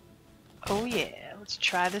 Oh yeah, let's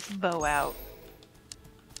try this bow out.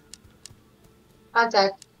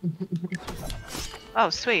 Contact. Oh,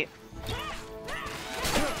 sweet.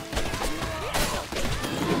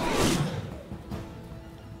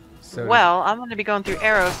 So Well, I'm gonna be going through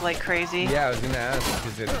arrows like crazy. yeah, I was gonna ask,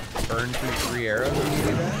 does it burn through 3 arrows when you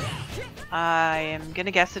do that? I am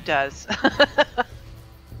gonna guess it does.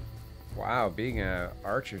 Wow, being a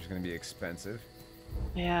archer is gonna be expensive.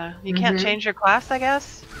 Yeah, you can't change your class, I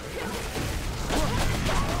guess?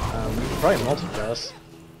 Probably multi-class.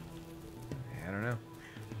 I don't know.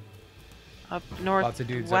 Up Lots of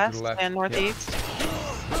dudes up to the northwest left. and northeast. I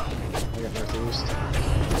got northeast.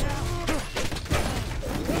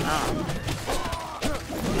 Oh.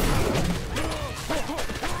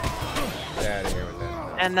 Get out of here with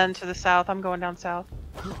that. And then to the south, I'm going down south.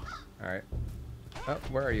 Alright. Oh,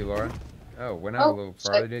 where are you, Laura? Oh, went out a little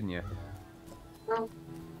farther, didn't you? Oh.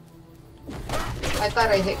 I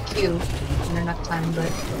thought I hit Q in enough time,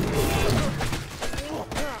 but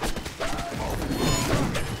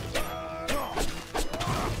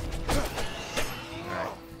Alright.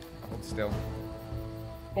 Hold still.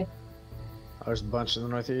 Oh, there's a bunch in the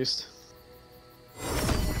northeast.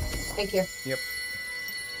 thank you. Yep.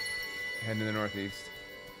 Head to the northeast.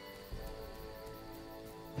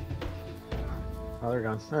 Oh, they're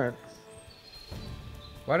gone. Alright.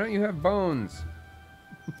 Why don't you have bones?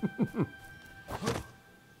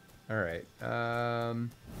 Alright.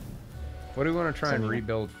 What do we want to try and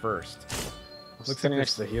rebuild first? Looks standing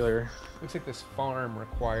next to the healer. Looks like this farm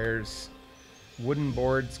requires wooden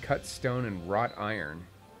boards, cut stone, and wrought iron.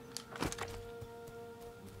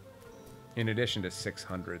 In addition to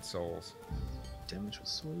 600 souls. Damage with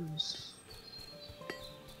swords.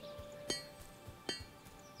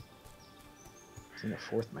 It's in a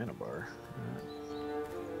 4th mana bar.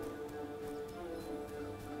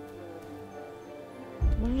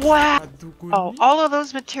 Wow! Oh, all of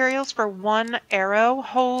those materials for 1 arrow?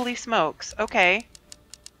 Holy smokes. Okay.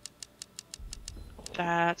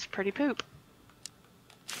 That's pretty poop.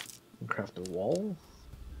 Craft a wall?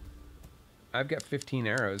 I've got 15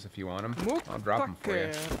 arrows if you want them. I'll drop them for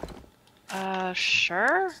you.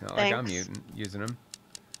 Sure. It's not Thanks. like I'm using them.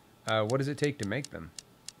 What does it take to make them?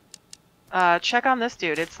 Check on this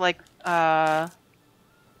dude. It's like,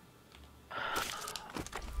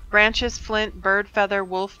 branches, flint, bird feather,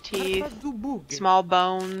 wolf teeth, small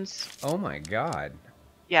bones. Oh my god.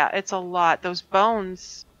 Yeah, it's a lot. Those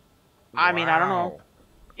bones, I mean, I don't know. Wow.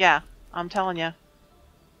 Yeah, I'm telling you.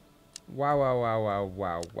 Wow, wow, wow, wow,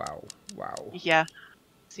 wow, wow, wow. Yeah.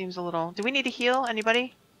 Seems a little... Do we need to heal?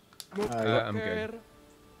 Anybody? I'm good.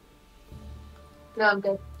 No, I'm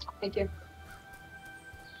good. Thank you.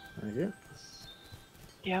 Thank you.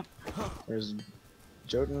 Yep. Where's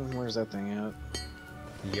Jotun? Where's that thing at?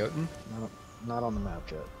 Jotun? Not on the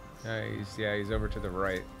map yet. He's over to the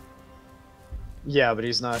right. Yeah, but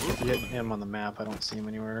he's not. If you hit him on the map, I don't see him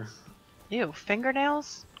anywhere. Ew,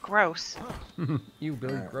 fingernails? Gross. You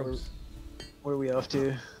Billy Alright, Gross. Where are we off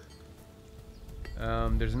to?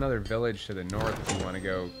 There's another village to the north if you want to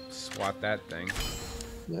go swat that thing.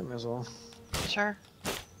 Yeah, may as well. Sure.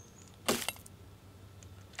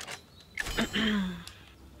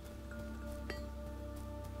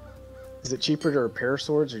 Is it cheaper to repair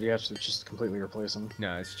swords, or do you have to just completely replace them?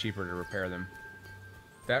 No, it's cheaper to repair them.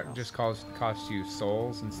 That just costs you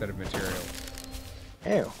souls instead of materials.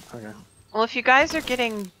 Ew. Okay. Well, if you guys are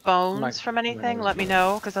getting bones Might- from anything, let me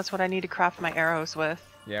know, because that's what I need to craft my arrows with.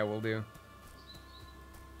 Yeah, we'll do.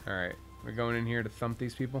 Alright, we're going in here to thump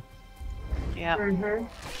these people? Yeah. Mm-hmm.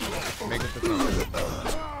 Make it the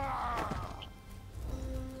thump.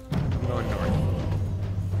 I'm going north.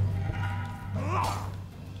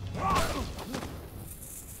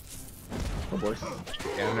 Oh boy.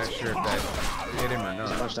 Yeah, I'm not sure if that hit him or There's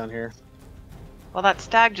a not. bunch down here. Well, that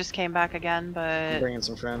stag just came back again, but... Bringing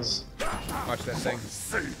some friends. Watch that thing.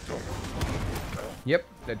 Yep,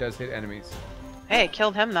 that does hit enemies. Hey,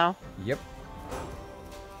 killed him, though. Yep.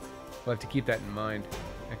 We'll have to keep that in mind.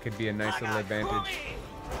 That could be a nice little advantage.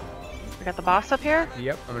 We got the boss up here?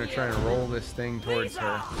 Yep, I'm gonna try and roll this thing towards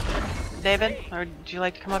her. David, or would you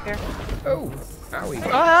like to come up here? Oh! Owie.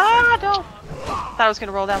 Ah, no! Thought I was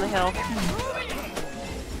gonna roll down the hill.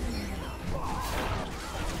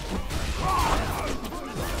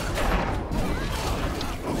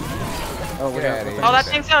 Oh, we Get got. outta here. Oh, that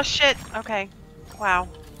thing's oh shit. Okay. Wow.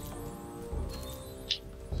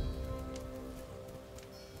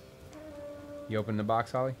 You open the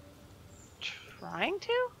box, Holly? Trying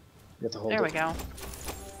to? You have to hold There it. we go.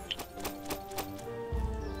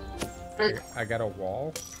 Here, I got a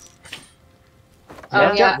wall.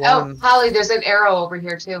 Oh, yeah. got Oh, one. Holly, there's an arrow over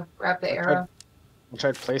here, too. Grab the I arrow.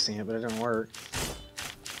 tried placing it, but it didn't work.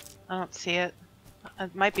 I don't see it.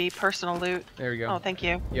 It might be personal loot. There we go. Oh, thank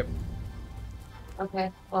you. Yep.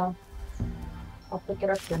 Okay, well, I'll pick it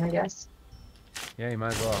up then, I guess. Yeah, you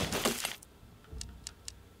might as well.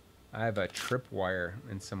 I have a tripwire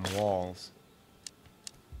and some walls.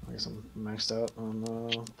 I guess I'm maxed out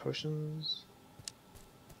on potions.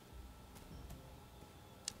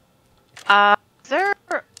 Is there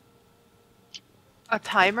a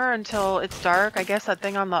timer until it's dark? I guess that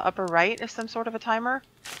thing on the upper right is some sort of a timer.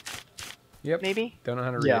 Yep. Maybe. Don't know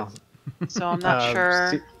how to read Yeah. it. So I'm not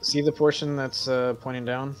sure. See the portion that's pointing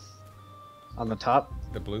down on the top?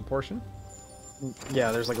 The blue portion?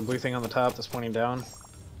 Yeah, there's like a blue thing on the top that's pointing down.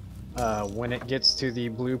 When it gets to the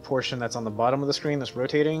blue portion that's on the bottom of the screen that's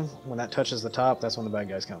rotating, when that touches the top, that's when the bad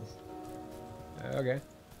guys come. Okay.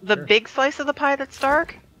 The Sure. big slice of the pie that's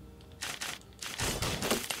dark?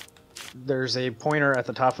 There's a pointer at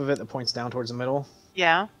the top of it that points down towards the middle.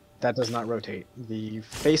 Yeah. That does not rotate. The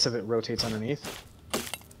face of it rotates underneath.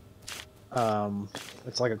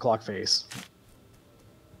 It's like a clock face.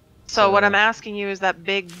 So what So- I'm asking you is that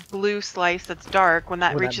big blue slice that's dark, when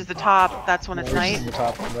that When that- reaches the top, that's when it's When it reaches night? the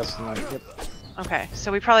top, that's the night. Yep. Okay,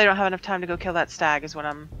 so we probably don't have enough time to go kill that stag is what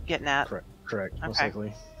I'm getting at. Correct. Most Okay.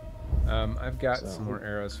 likely. I've got So- some more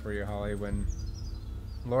arrows for you, Holly. When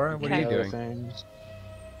Laura, what Okay. are you Other doing? things.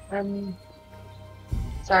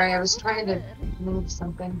 Sorry, I was trying to move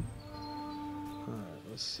something. Alright,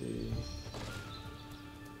 let's see.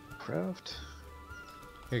 Craft.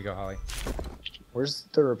 Here you go, Holly. Where's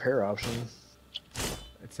the repair option?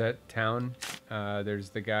 It's at town. There's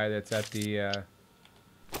the guy that's at the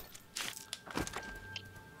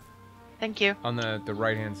Thank you. on the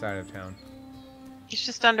right hand side of town. He's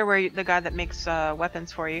just under where the guy that makes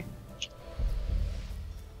weapons for you.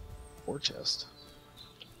 War chest.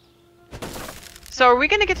 So are we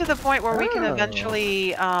going to get to the point where we can Oh.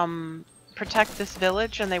 eventually protect this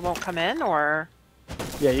village and they won't come in, or?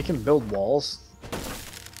 Yeah, you can build walls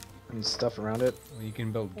and stuff around it. Well, you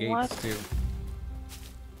can build gates What? too.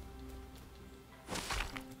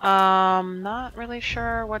 Not really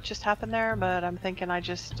sure what just happened there, but I'm thinking I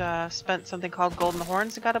just spent something called Golden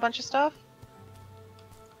Horns and got a bunch of stuff.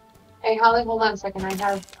 Hey, Holly, hold on a second. I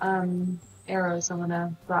have arrows I'm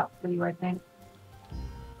gonna drop for you, I think.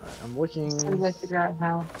 Alright, I'm looking Just trying to figure out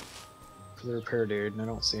how. for the repair dude, and I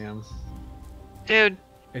don't see him. Dude,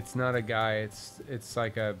 It's not a guy. It's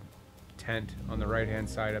like a tent on the right hand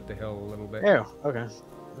side up the hill a little bit. Oh, okay.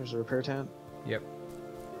 There's a repair tent. Yep.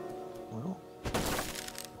 Well,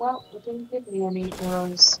 Well, it didn't give me any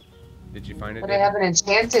arrows. Did you find it? But I have an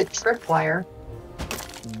enchanted tripwire.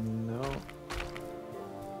 no.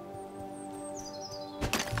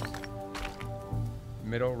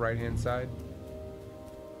 Middle right hand side.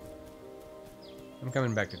 I'm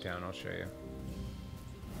coming back to town. I'll show you.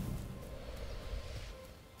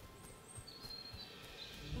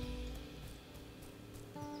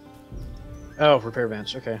 Oh, repair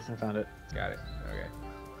bench. Okay, I found it. Got it. Okay.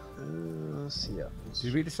 Let's see. Yeah.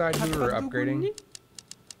 Did we decide who we were upgrading?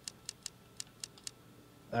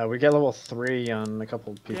 We got level 3 on a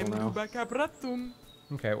couple people now.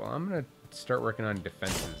 Okay, well, I'm going to start working on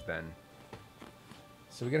defenses then.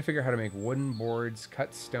 So we got to figure out how to make wooden boards,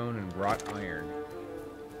 cut stone, and wrought iron.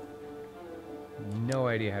 No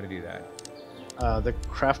idea how to do that. The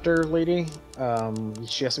crafter lady,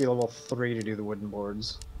 she has to be level 3 to do the wooden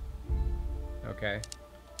boards. Okay.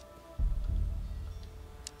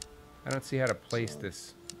 I don't see how to place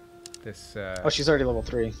this. Oh, she's already level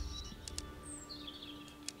 3.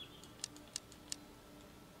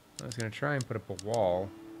 I was going to try and put up a wall,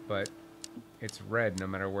 but it's red no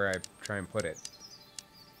matter where I try and put it.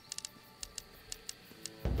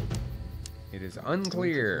 It is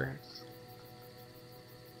unclear.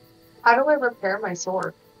 How do I repair my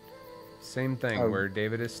sword? Same thing, Oh. where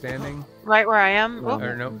David is standing. right where I am. No. Oh,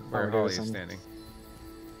 Or no, where Oh, Holly David's is on- standing.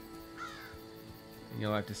 And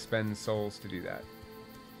you'll have to spend souls to do that.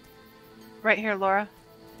 right here, Laura.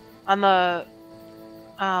 On the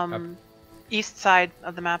east side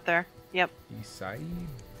of the map there. Yep. East side.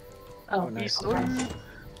 Oh, nice. okay.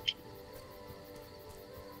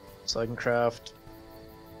 So I can craft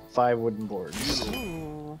 5 wooden boards.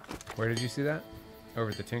 Ooh. Where did you see that? Over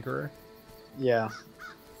at the Tinkerer? Yeah.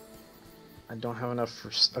 I don't have enough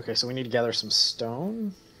for... Okay, so we need to gather some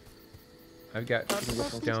stone. I've got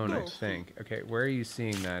stone, I think. Okay, where are you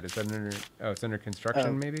seeing that? Is that under... Oh, it's under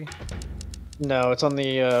construction, maybe? No, it's on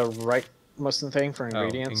the right most of the thing for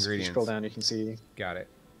ingredients. If you scroll Ingredients. down, you can see Got it.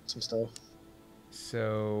 some stuff.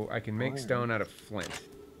 So, I can make stone out of flint.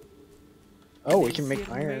 Oh, we can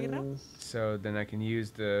make iron. So, then I can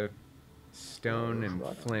use the stone and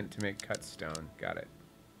flint to make cut stone. Got it.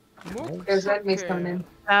 There's enemies coming in.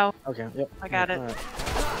 Oh, Okay, yep. I got it. Alright.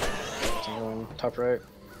 So going top right.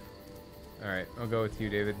 Alright, I'll go with you,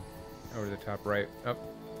 David. Over the top right. Oh,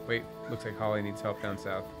 wait. Looks like Holly needs help down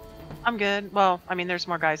south. I'm good. Well, I mean, there's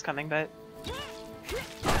more guys coming, but... Those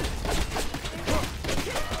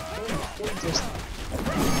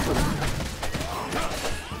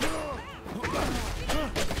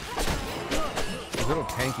little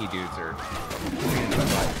tanky dudes are...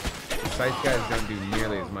 The scythe guys don't do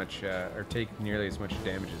nearly as much, or take nearly as much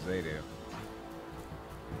damage as they do.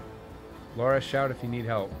 Laura, shout if you need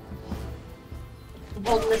help. I'm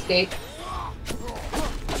holding this gate.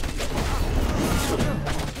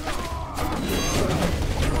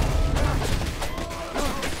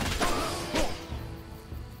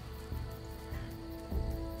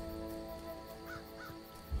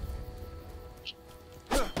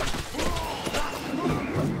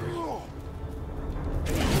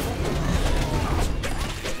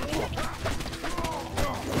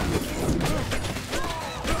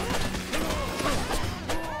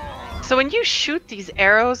 So when you shoot these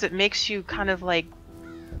arrows, it makes you kind of like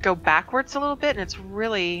go backwards a little bit, and it's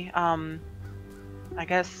really, I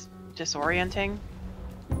guess, disorienting.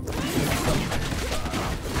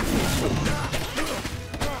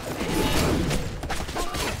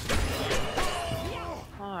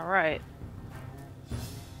 All right.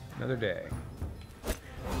 Another day.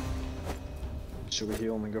 Should we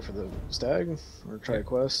heal and then go for the stag? Or try a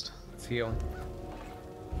quest? Let's heal.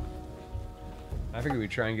 I figured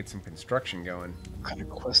we'd try and get some construction going. What kind of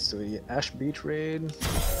quest do we get? Ash Beach Raid.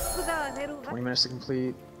 20 minutes to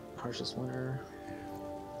complete. Harshest Winter.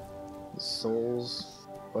 Souls.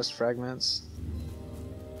 West Fragments.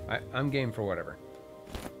 I'm game for whatever.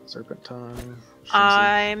 Serpent Tongue.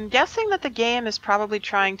 I'm guessing that the game is probably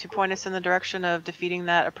trying to point us in the direction of defeating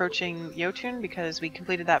that approaching Jotun, because we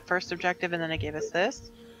completed that first objective and then it gave us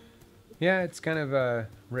this. Yeah, it's kind of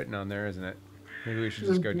written on there, isn't it? Maybe we should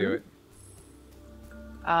just go do it.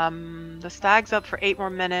 The stag's up for 8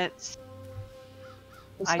 more minutes.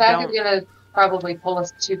 The stag is gonna probably pull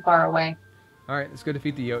us too far away. Alright, let's go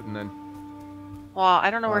defeat the Jotun then. Well,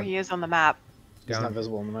 I don't know where he is on the map. He's not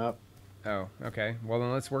visible on the map. Oh, okay. Well,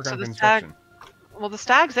 then let's work on the construction. Well, the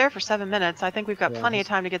stag's there for 7 minutes. I think we've got plenty of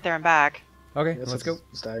time to get there and back. Okay, Yeah, let's go.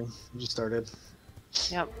 Stag. We just started.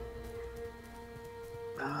 Yep.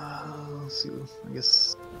 Let's see. I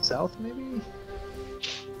guess south, maybe?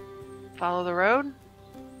 Follow the road.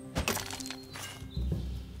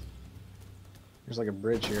 There's like a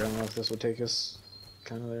bridge here. I don't know if this would take us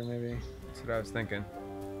kind of there, maybe. That's what I was thinking.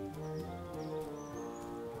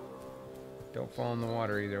 Don't fall in the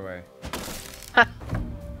water either way.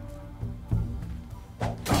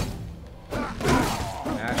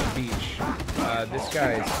 Ash Beach. This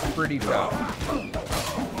guy is pretty tough. I'm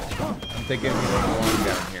thinking we don't belong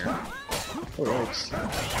down here. Oh, yikes.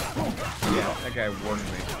 Yeah, that guy warned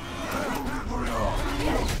me.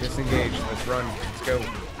 Disengage. Let's run. Let's go.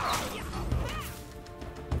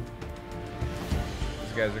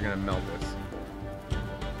 These guys are gonna melt us.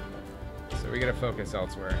 So we gotta focus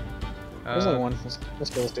elsewhere. There's only one. Let's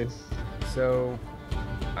go, this dude. So,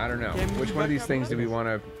 I don't know. Which one of these things do we want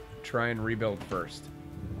to try and rebuild first?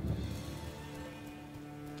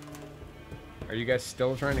 Are you guys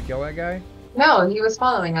still trying to kill that guy? No, he was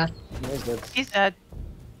following us. He's dead. He's dead.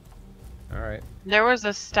 Alright. There was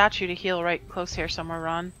a statue to heal right close here somewhere,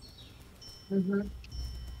 Ron. Mm-hmm.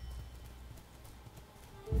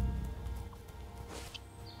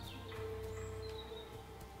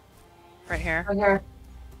 Right here. Right here.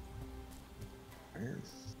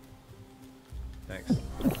 Thanks.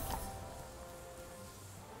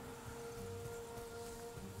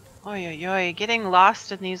 Oy, oy, oy. Getting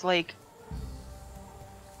lost in these, like,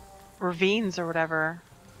 ravines or whatever.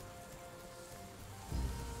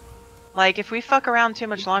 Like, if we fuck around too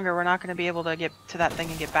much longer, we're not going to be able to get to that thing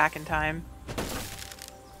and get back in time.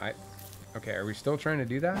 Okay, are we still trying to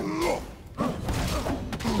do that?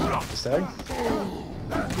 The stag?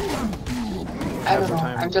 I don't know.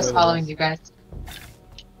 I'm just following you guys.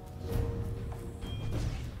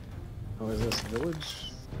 Oh, is this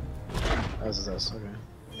village? Oh, this is us, okay.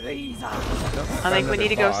 I think we need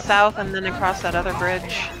to go south and then across that other bridge.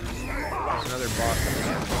 There's another boss.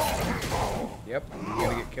 Yep, I'm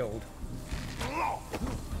gonna get killed.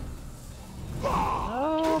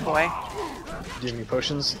 Oh boy. Do you have any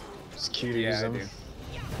potions? It's cute to use Yeah, I them. do.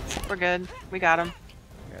 We're good. We got him.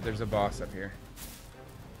 Yeah, there's a boss up here.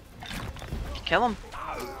 Kill him.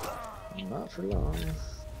 Not for long.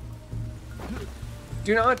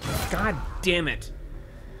 Do not. God damn it.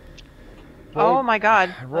 Oh my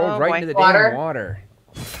god. I rolled Oh, right boy. into the Water. damn water.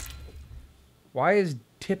 Why is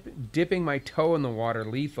dipping my toe in the water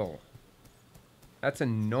lethal? That's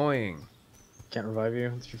annoying. Can't revive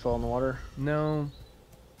you if you fall in the water. No.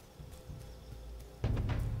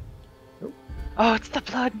 Oh, it's the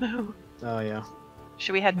blood moon. Oh yeah,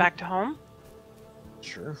 Should we head back to home?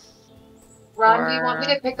 sure. Ron, do you want me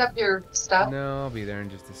Or- to pick up your stuff? No, I'll be there in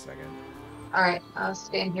just a second. All right, I'll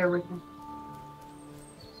stand here with you.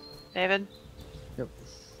 David? Yep.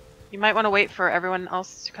 You might want to wait for everyone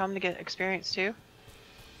else to come to get experience too.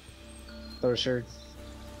 Thought it was shared.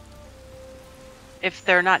 If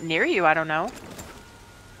they're not near you, I don't know.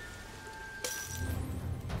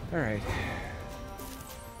 Alright.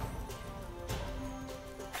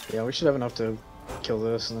 Yeah, we should have enough to kill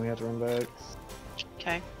this, and then we have to run back.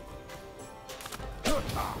 Okay.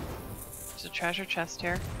 There's a treasure chest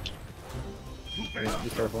here. Yeah, be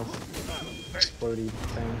careful. Explodey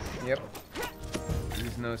thing. Yep.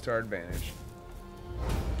 Using those to our advantage.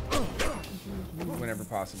 Whenever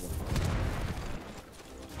possible.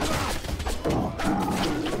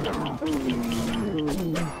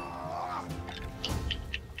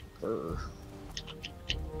 Brr.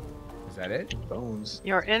 Is that it? Bones.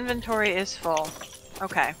 Your inventory is full.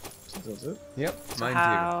 Okay. That's it? Yep, So mine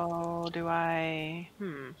how do I...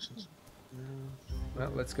 too.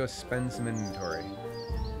 Well, let's go spend some inventory.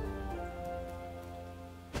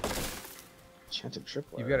 Enchanted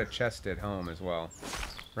tripwire. You've got a chest at home as well.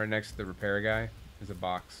 Right next to the repair guy is a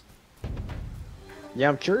box. Yeah,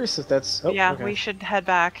 I'm curious if that's. Oh, yeah, okay. we should head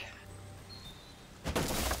back.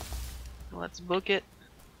 Let's book it.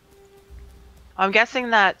 I'm guessing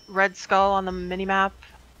that red skull on the minimap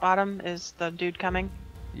bottom is the dude coming.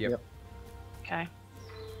 Yep. Yep. Okay.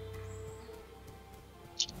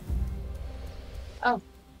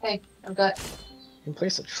 Hey, I've got You can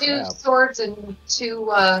place a 2 trap. swords and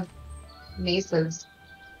 2 maces.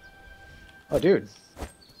 Oh, dude.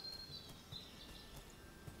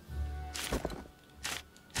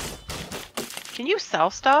 Can you sell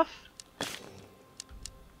stuff?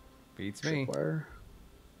 Beats me. Tripwire.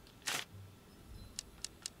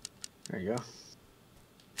 There you go.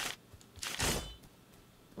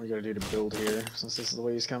 What do we gotta do to build here, since this is the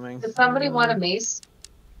way he's coming? Does somebody want a mace?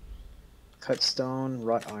 Cut stone,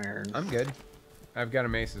 wrought iron. I'm good. I've got a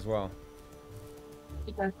mace as well.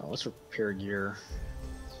 Okay. Oh, let's repair gear.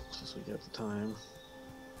 Since we get the time.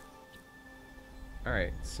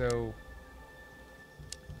 Alright, so...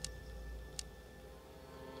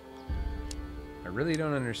 I really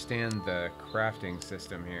don't understand the crafting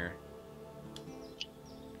system here.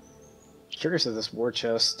 Curious if this war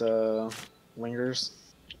chest lingers.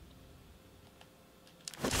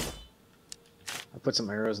 I put some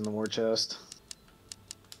arrows in the war chest.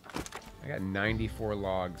 I got 94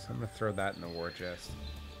 logs. I'm gonna throw that in the war chest.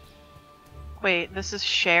 Wait, this is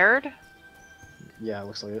shared? Yeah, it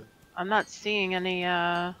looks like it. I'm not seeing any,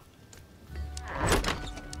 Oh,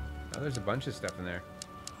 there's a bunch of stuff in there.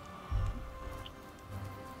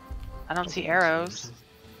 I don't see arrows.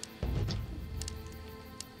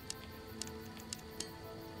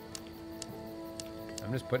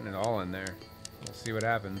 I'm just putting it all in there. We'll see what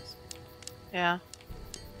happens. Yeah.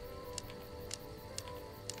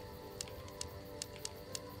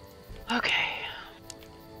 Okay.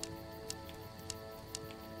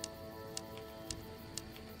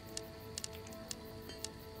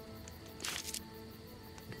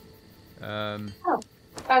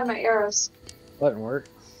 Found my arrows. That didn't work.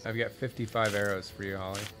 I've got 55 arrows for you,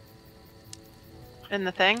 Holly. In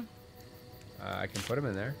the thing? I can put them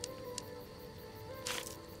in there.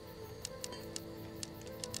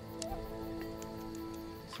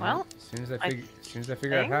 Well, as soon as I I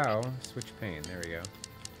figure out think- how, switch pane. There we go.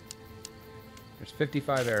 There's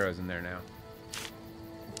 55 arrows in there now.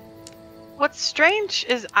 What's strange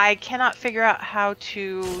is I cannot figure out how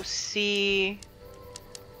to see...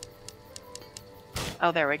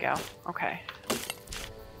 Oh, there we go. Okay.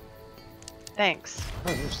 Thanks.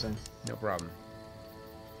 Oh, interesting. No problem.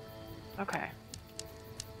 Okay.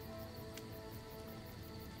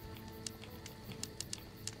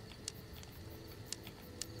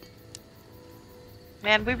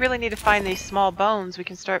 Man, we really need to find these small bones. We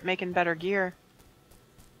can start making better gear.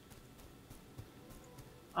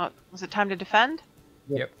 Oh, was it time to defend?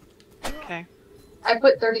 Yep. Okay, I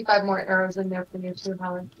put 35 more arrows in there for you too,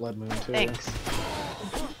 Helen. Blood moon too. thanks.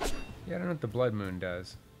 Yeah, I don't know what the blood moon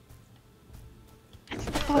does.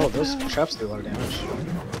 Oh, those traps do a lot of damage.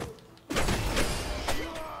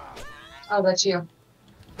 Oh, that's you.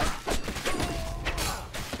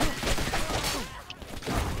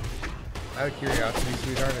 Out of curiosity,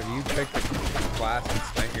 sweetheart, have you picked a class and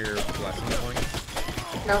spent your blessing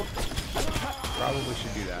points? Nope. Probably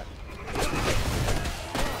should do that.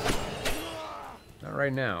 Not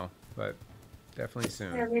right now, but definitely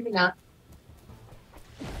soon. Yeah, maybe not.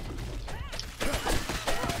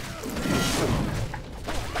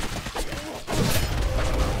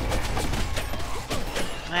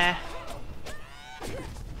 Eh.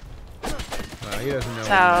 He doesn't know. What he missed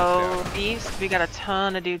out. Southeast, we got a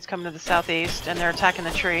ton of dudes coming to the southeast, and they're attacking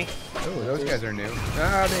the tree. Oh, those guys are new.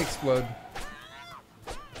 Ah, they explode.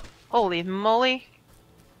 Holy moly.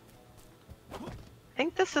 I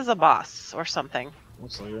think this is a boss or something.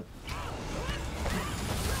 Looks like it.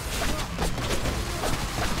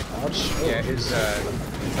 Ouch. Yeah, his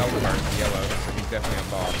health bar is yellow, so he's definitely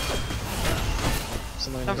a boss.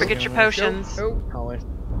 Somebody Don't needs forget to your get him. potions. Oh, Holly.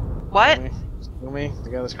 What? Kill me, the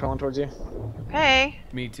guy that's crawling towards you. Okay.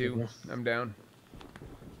 me too. I'm down.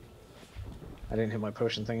 I didn't hit my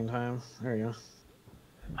potion thing in time. There you go.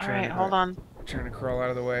 Alright, hold on. Trying to crawl out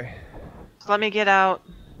of the way. Let me get out.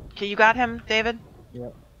 Okay, you got him, David?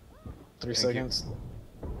 Yep. 3 Thank you. seconds.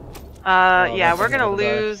 Yeah, that's we're gonna another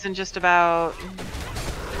die. lose in just about...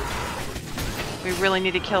 We really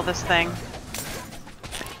need to kill this thing.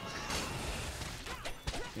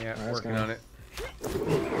 Yeah, Alright, working it's on it.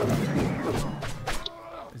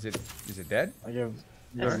 Is it dead? I give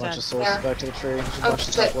It's a bunch dead. of souls Yeah. back to the tree. There's a Oh, bunch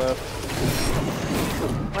of stuff shit. left.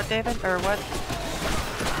 What, David? Or what?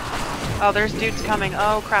 Oh, there's dudes coming.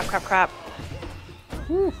 Oh, crap, crap, crap.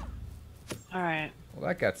 Alright. Well,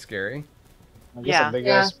 that got scary. I guess Yeah. that big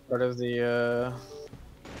Yeah. guy's part of the,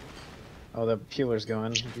 Oh, the healer's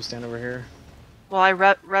going. If you stand over here. Well, I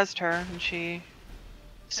rezzed her, and she...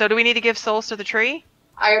 So do we need to give souls to the tree?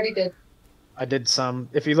 I already did. I did some.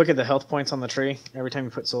 If you look at the health points on the tree, every time you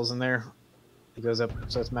put souls in there, it goes up.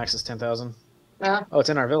 So it's max is 10,000. Yeah. Oh, it's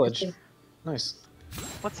in our village. Okay. Nice.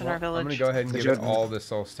 What's in Well, our village? I'm gonna go ahead and The give it Jotun. all the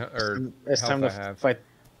soul or It's health time I to have. fight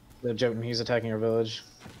the Jotun. He's attacking our village.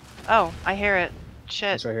 Oh, I hear it.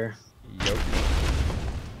 Shit. It's right here. Yup.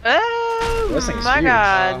 Oh This thing's my huge.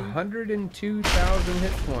 god. 102,000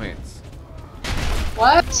 hit points.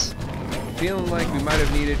 What? Feeling like we might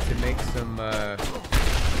have needed to make some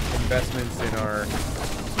investments in our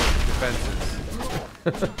defenses.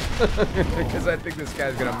 Because I think this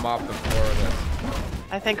guy's gonna mop the floor with us.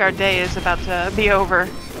 I think our day is about to be over.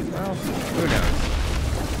 Well, who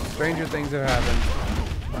knows? Stranger things have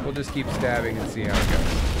happened. We'll just keep stabbing and see how it goes.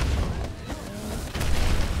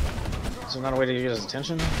 Is there not a way to get his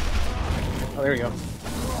attention? Oh, there we go.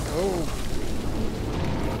 Oh,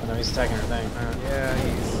 Oh, no, he's attacking our thing. Alright. yeah,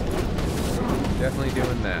 he's definitely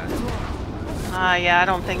doing that. Yeah, I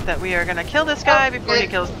don't think that we are gonna kill this guy before he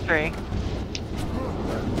kills the tree.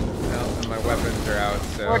 Well, and my weapons are out,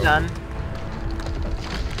 so We're done.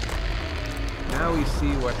 now we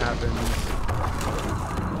see what happens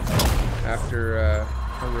after a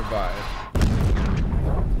revive.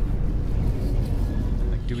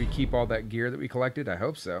 Like, do we keep all that gear that we collected? I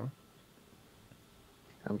hope so.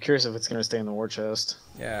 I'm curious if it's going to stay in the war chest.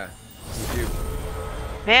 Yeah, we do.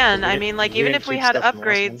 Man, We I didn't- mean, like, we even didn't if we keep had stuff from the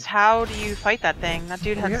last upgrades, how do you fight that thing? That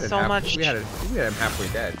dude We had had so him much. We had him halfway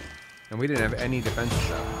dead, and we didn't have any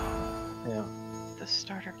defenses up. Yeah. The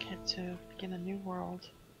starter kit to begin a new world.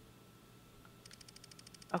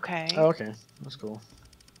 Okay. Oh, okay. That's cool.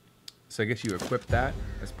 So I guess you equip that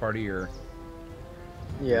as part of your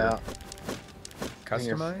Yeah.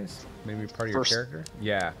 customize, maybe part of your First- character.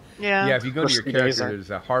 Yeah. Yeah. Yeah, if you go to First your 3 days character, aren't-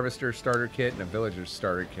 there's a harvester starter kit and a villager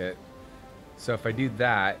starter kit. So if I do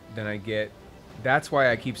that, then I get... That's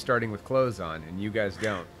why I keep starting with clothes on, and you guys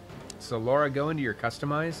don't. So Laura, go into your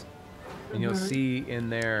customize, and you'll see in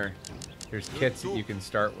there, there's kits that you can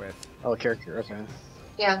start with. Oh, character. Okay.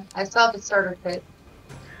 Yeah, I saw the starter kit.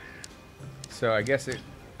 So I guess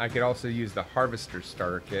I could also use the harvester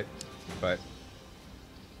starter kit, but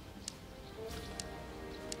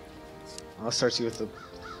I'll start you with the.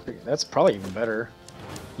 That's probably even better.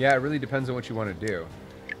 yeah, it really depends on what you want to do.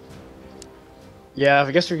 Yeah,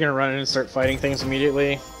 I guess you're gonna run in and start fighting things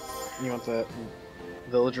immediately. You want the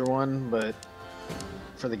villager one, but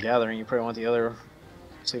for the gathering, you probably want the other,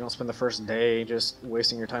 so you don't spend the first day just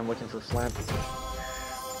wasting your time looking for flint.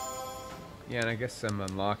 Yeah, and I guess I'm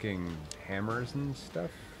unlocking hammers and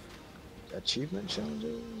stuff. Achievement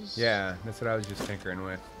challenges. Yeah, that's what I was just tinkering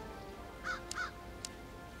with.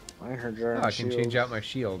 Find her jar. Oh, I can change out my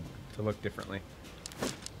shield to look differently.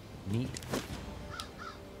 Neat.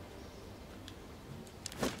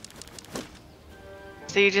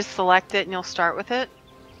 So you just select it and you'll start with it?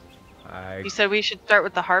 You said we should start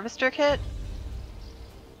with the harvester kit?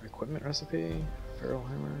 Equipment recipe, feral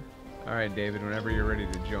hammer. All right, David. Whenever you're ready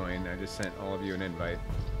to join, I just sent all of you an invite.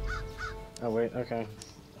 Oh wait, okay.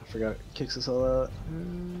 I forgot it kicks us all out.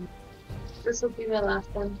 This will be my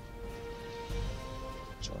last one.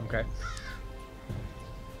 Join. Okay.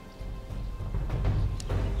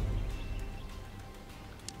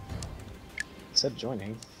 It said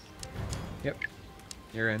joining. Yep.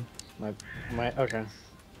 You're in. My okay.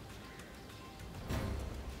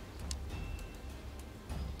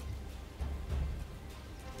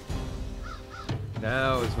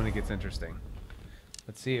 Now is when it gets interesting.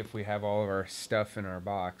 Let's see if we have all of our stuff in our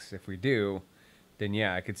box. If we do, then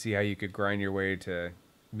yeah, I could see how you could grind your way to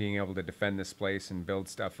being able to defend this place and build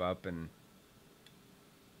stuff up and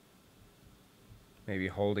maybe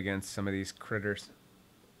hold against some of these critters.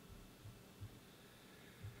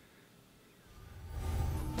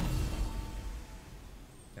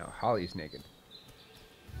 Now Holly's naked.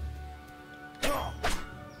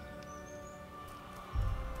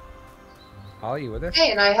 Holly, you with us?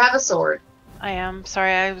 Hey, and I have a sword. I am.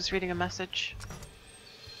 Sorry, I was reading a message.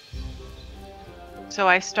 So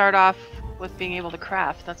I start off with being able to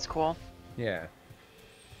craft. That's cool. Yeah.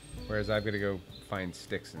 Whereas I've got to go find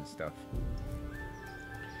sticks and stuff.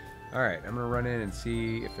 Alright, I'm going to run in and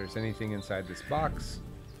see if there's anything inside this box.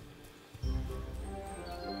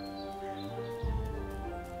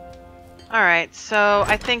 Alright, so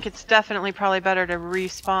I think it's definitely probably better to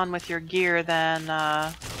respawn with your gear than,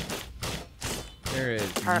 There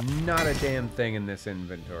is not a damn thing in this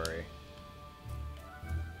inventory.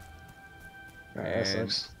 Alright, that And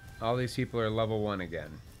sucks. all these people are level 1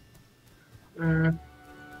 again.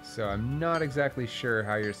 So I'm not exactly sure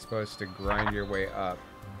how you're supposed to grind your way up.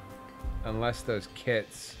 Unless those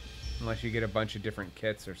kits, unless you get a bunch of different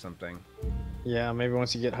kits or something. Yeah, maybe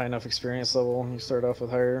once you get high enough experience level, you start off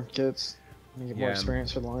with higher kits. You get more Yeah.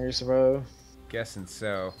 experience for the longer you survive. Guessing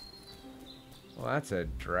so. Well, that's a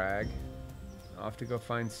drag. I'll have to go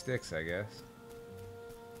find sticks, I guess.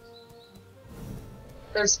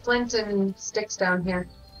 There's flint and sticks down here,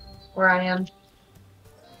 where I am.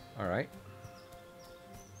 Alright.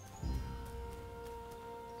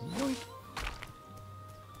 Yoink.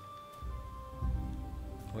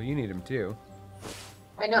 Well, you need them too.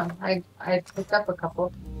 I know. I picked up a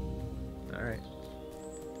couple. Alright.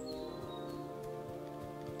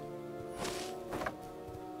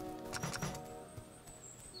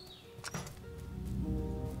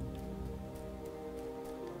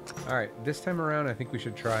 Alright, this time around I think we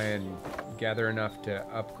should try and gather enough to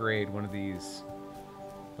upgrade one of these,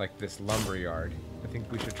 like this lumber yard. I think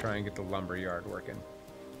we should try and get the lumber yard working.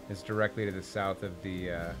 It's directly to the south of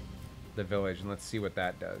the village, and let's see what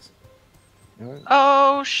that does. Alright.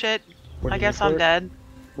 oh shit, What do I you guess need I'm for it? dead.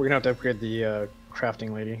 We're gonna have to upgrade the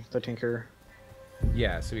crafting lady, the tinker.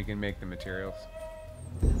 Yeah, so we can make the materials.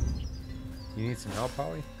 You need some help,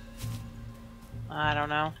 Holly? I don't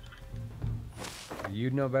know.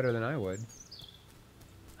 You'd know better than I would.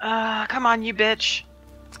 Come on, you bitch.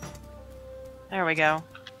 There we go.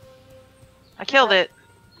 I killed it.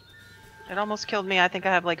 It almost killed me. I think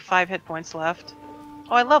I have like 5 hit points left.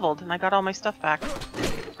 Oh, I leveled and I got all my stuff back.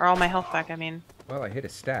 Or all my health back, I mean. Well, I hit a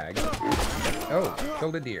stag. Oh,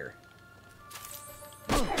 killed a deer.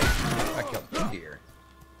 I killed 2 deer.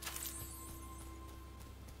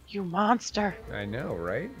 You monster. I know,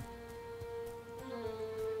 right?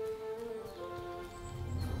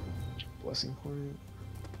 Blessing point.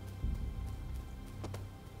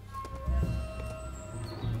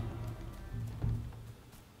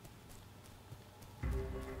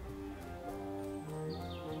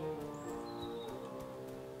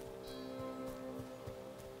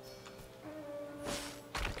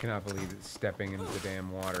 I cannot believe that stepping into the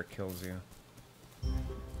damn water kills you.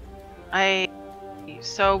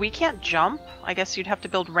 So we can't jump? I guess you'd have to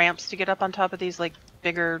build ramps to get up on top of these like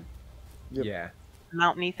bigger Yep. Yeah.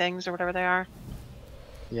 mountainy things or whatever they are.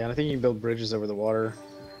 Yeah, and I think you can build bridges over the water.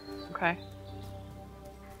 Okay.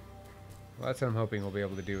 Well, that's what I'm hoping we'll be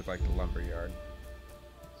able to do with like the lumber yard.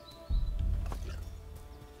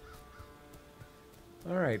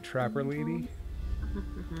 Alright, trapper lady.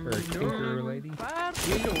 Or tinker lady.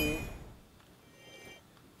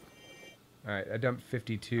 Alright, I dumped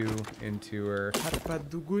 52 into her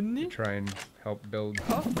to try and help build.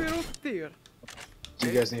 Do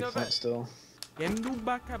you guys need flint still?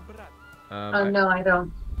 Oh, no, I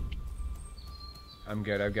don't. I'm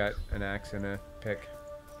good. I've got an axe and a pick.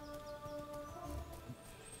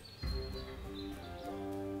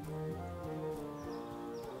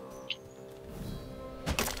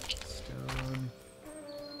 Stone.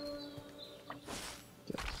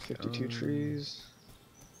 52 trees.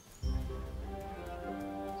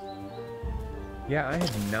 Yeah, I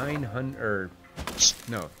had 900, or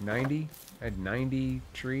no, 90. I had 90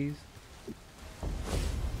 trees.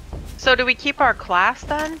 So do we keep our class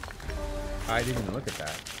then? I didn't even look at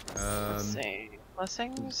that. Let's see.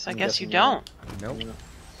 Blessings? I I'm guess you guessing not. don't.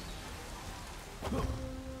 Nope.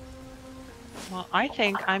 Well, I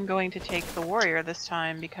think I'm going to take the warrior this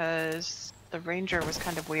time because the ranger was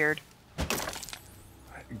kind of weird.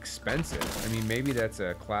 Expensive. I mean, maybe that's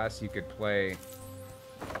a class you could play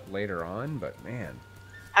later on, but man.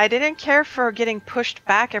 I didn't care for getting pushed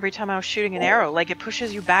back every time I was shooting an arrow. Like, it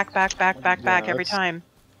pushes you back Yeah, every that's time.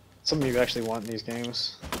 something you actually want in these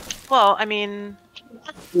games. Well, I mean...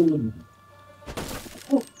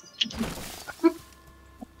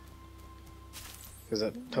 Because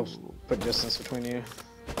that helps put distance between you.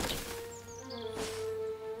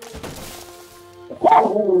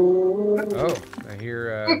 Oh, I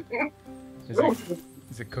hear,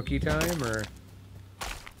 is it cookie time, or?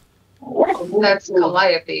 That's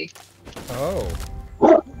Calliope. Oh.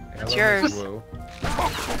 It's yours. Woo.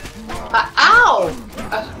 Ow!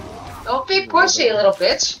 Don't be pushy, little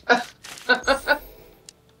bitch.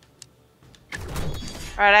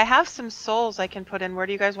 Alright, I have some souls I can put in. Where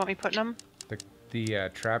do you guys want me putting them? The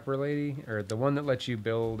trapper lady, or the one that lets you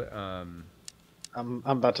build, I'm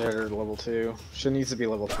about to hit her to level 2. She needs to be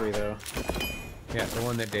level 3 though. yeah, the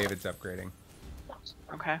one that David's upgrading.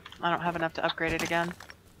 Okay, I don't have enough to upgrade it again.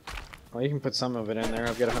 Well, you can put some of it in there.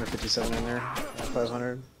 I've got 157 in there.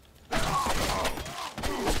 500. I'm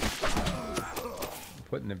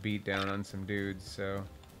putting the beat down on some dudes, so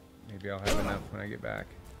maybe I'll have enough when I get back.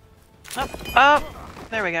 Oh, oh,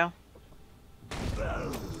 there we go.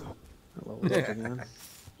 Leveled up again.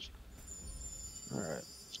 Alright.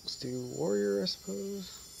 Let's do warrior, I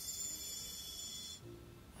suppose.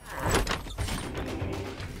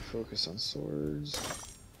 Focus on swords.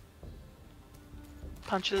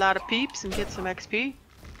 Punch a lot of peeps and get some XP.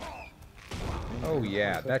 Oh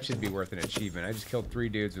yeah, that should be worth an achievement. I just killed 3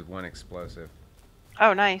 dudes with 1 explosive.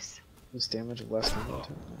 Oh, nice. This damage of less than 1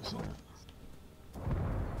 times.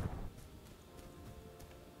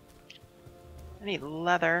 I need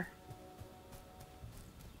leather.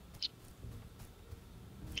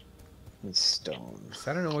 It's stone.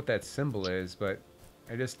 So I don't know what that symbol is, but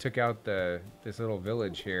I just took out this little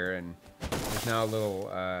village here, and there's now a little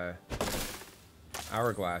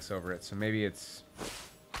hourglass over it. So maybe it's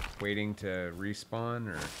waiting to respawn,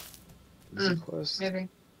 or Is it quest? Maybe.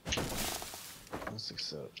 Let's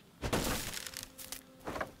accept.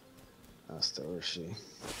 Asta, where is she?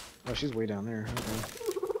 Oh, she's way down there. Okay.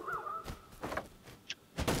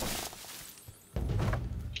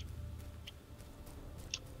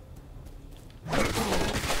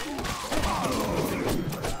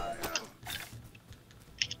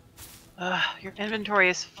 Your inventory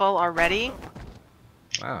is full already?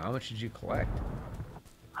 wow, how much did you collect?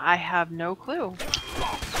 I have no clue.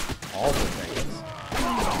 All the things.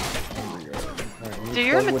 Alright, Do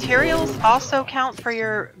your materials also count for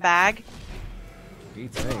your bag?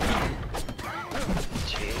 Beats me.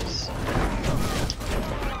 Jeez.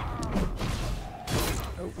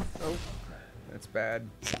 Oh, that's bad.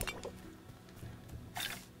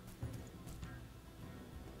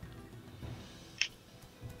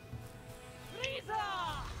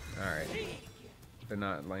 Alright.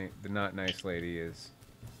 The not nice lady is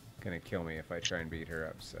gonna kill me if I try and beat her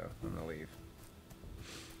up, so I'm gonna leave.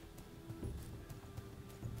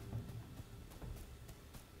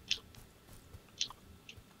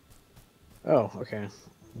 Oh, okay.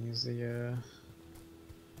 Use the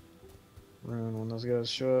rune when those guys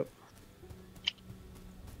show up.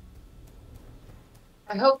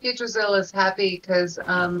 I hope Yggdrasil is happy because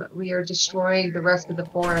we are destroying the rest of the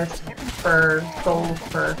forest for gold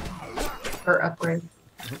for upgrade.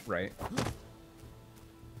 Right.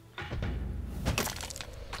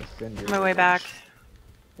 Defend your On my way back.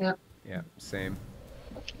 Yep. Yeah, same.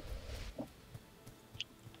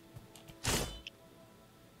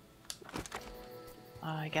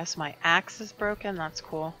 I guess my axe is broken. That's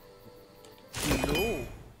cool.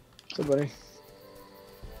 So, buddy.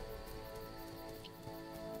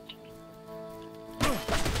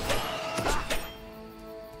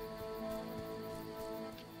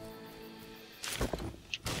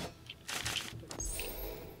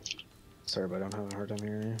 Sorry, but I'm having a hard time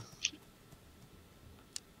hearing you.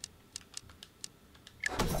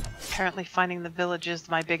 Apparently finding the village is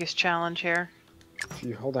my biggest challenge here. If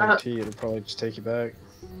you hold down T, it'll probably just take you back.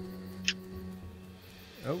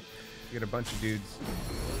 Oh, you got a bunch of dudes.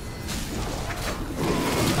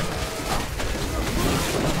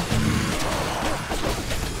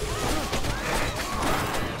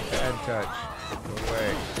 touch. Go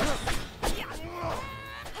away.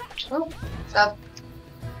 Oh, south.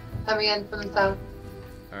 Coming in from the south.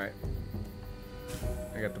 Alright.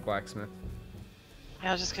 I got the blacksmith. Yeah,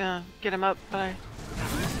 I was just gonna get him up, but I...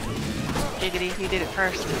 Giggity, he did it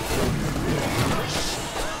first.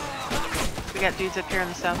 We got dudes up here in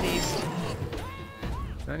the southeast.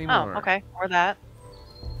 Not anymore. Oh, okay. Or that.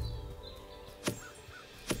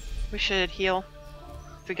 We should heal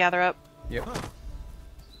if we gather up. Yep.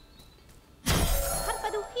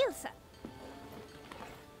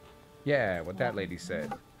 Yeah, what that lady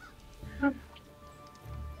said.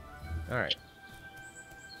 Alright.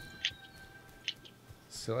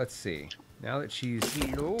 So let's see. Now that she's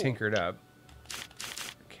tinkered up,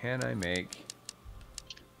 can I make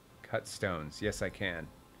cut stones? Yes, I can.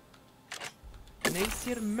 How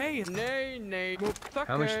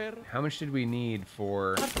much did we need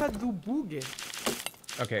for...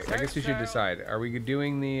 Okay, I guess we should decide. Are we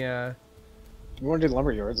doing the... You want to do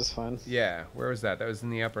lumber yards, it's fine. Yeah, where was that? That was in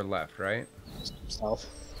the upper left, right? South.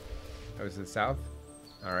 That was the south?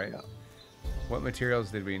 Alright. Yeah. What materials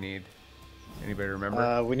did we need? Anybody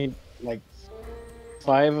remember? We need like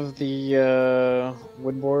 5 of the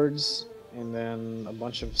wood boards and then a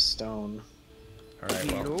bunch of stone.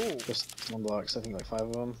 Alright, well... Just stone blocks, I think like 5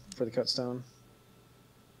 of them for the cut stone.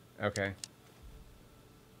 Okay.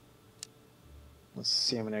 Let's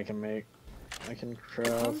see how many I can make. I can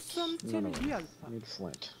craft none of them. I need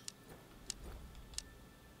flint.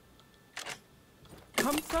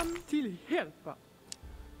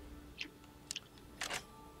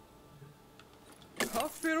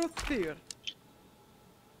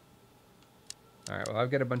 Alright, well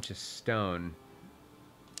I've got a bunch of stone.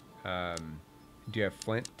 Do you have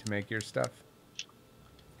flint to make your stuff?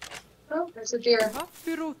 Oh, there's a deer.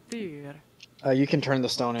 You can turn the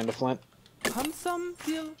stone into flint.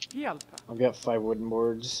 I've got 5 wooden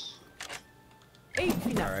boards. Alright.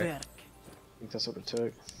 I think that's what it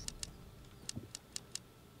took.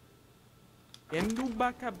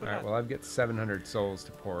 Alright, well I've got 700 souls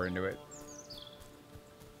to pour into it.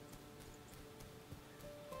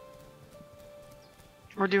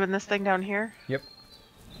 We're doing this thing down here. Yep.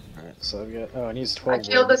 Alright, so I've got... Oh, it needs I 12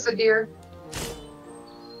 killed wood. us a deer.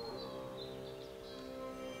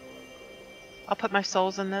 I'll put my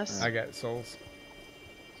souls in this. I got souls.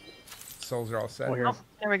 Souls are all set. Oh, here. Oh,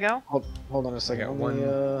 there we go. Hold on a I second. got Let me,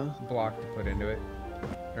 one block to put into it.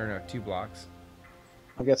 Or no, 2 blocks.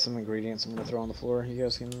 I've got some ingredients I'm gonna throw on the floor. You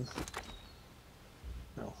guys can...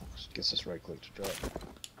 No, guess just right click to drop.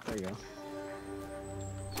 There you go.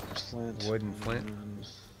 There's flint. Wood and flint. and-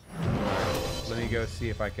 Let me go see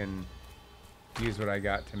if I can use what I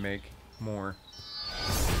got to make more.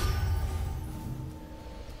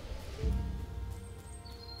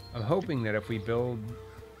 I'm hoping that if we build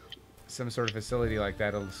some sort of facility like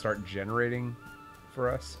that, it'll start generating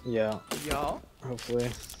for us. Yeah. Hopefully.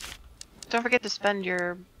 Don't forget to spend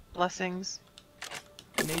your blessings.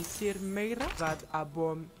 Alright,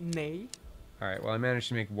 well I managed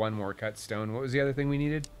to make 1 more cut stone. What was the other thing we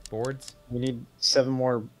needed? Boards? We need 7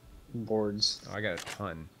 more boards. Oh, I got a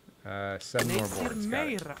ton. 7 more boards. Got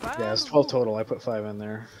it. Yeah, it's 12 total. I put 5 in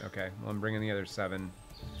there. Okay, well I'm bringing the other 7.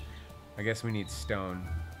 I guess we need stone.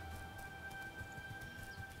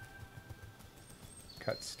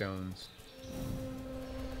 Cut stones.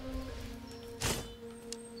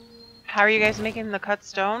 How are you guys making the cut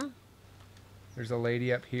stone? There's a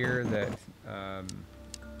lady up here that,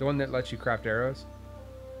 the one that lets you craft arrows.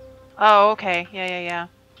 Oh, okay. Yeah.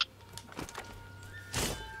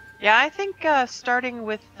 Yeah, I think starting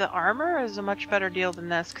with the armor is a much better deal than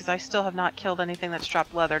this, because I still have not killed anything that's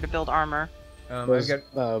dropped leather to build armor. I've Those, got,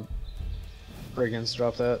 brigands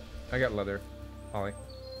drop that. I got leather. Holly.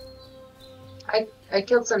 I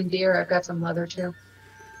killed some deer. I've got some leather too.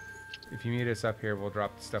 If you meet us up here, we'll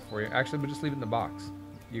drop the stuff for you. Actually, we'll just leave it in the box.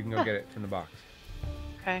 You can go get it from the box.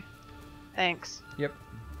 Okay. Thanks. Yep.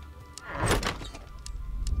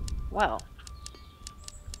 Well.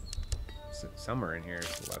 Somewhere in here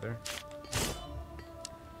is leather.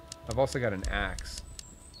 I've also got an axe.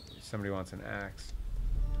 If somebody wants an axe.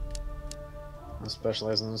 I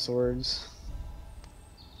specialize in the swords.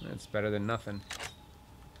 That's better than nothing.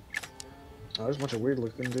 Oh, there's a bunch of weird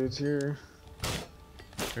looking dudes here.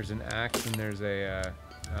 There's an axe and there's a, I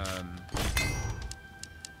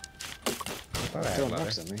thought I had Throwing leather.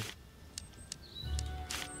 rocks at me.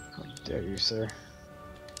 How dare you, sir?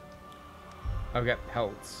 I've got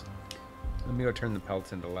pelts. Let me go turn the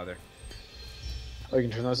pelts into leather. Oh, you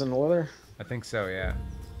can turn those into leather? I think so, yeah.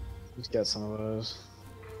 Just got some of those.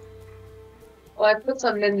 Well, I put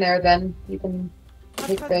some in there. Then you can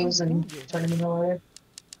take those and turn them into leather.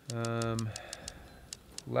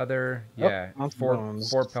 Leather, yeah, lots of four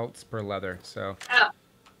bones. pelts per leather. So Ow.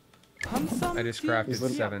 I just crafted little-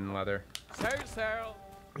 7 leather.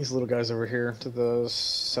 These little guys over here to the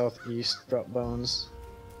southeast drop bones.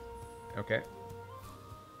 Okay.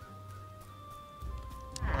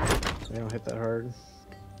 They don't hit that hard.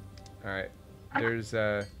 All right. There's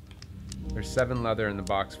 7 leather in the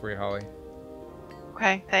box for you, Holly.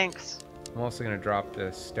 Okay, thanks. I'm also gonna drop the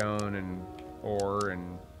stone and ore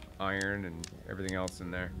and iron and everything else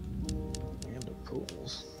in there. And the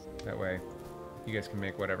pools. That way, you guys can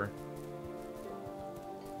make whatever.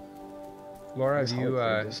 Laura, It's hard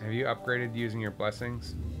for this. have you upgraded using your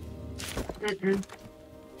blessings? Mm-mm. You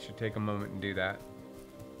should take a moment and do that.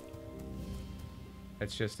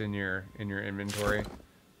 That's just in your inventory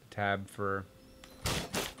tab for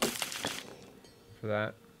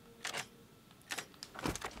that.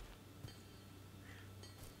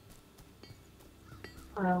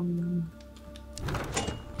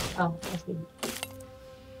 Oh, I see.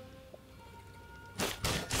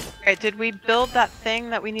 Okay, did we build that thing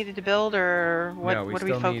that we needed to build, or what? No, What are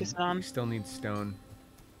we focusing We on? still need stone.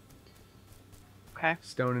 Okay.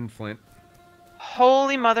 Stone and flint.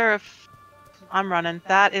 Holy mother of... I'm running.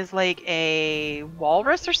 That is like a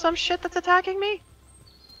walrus or some shit that's attacking me?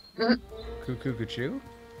 Cuckoo cuckoo.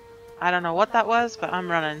 I don't know what that was, but I'm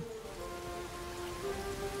running.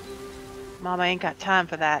 Mama ain't got time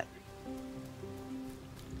for that.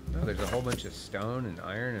 No, there's a whole bunch of stone and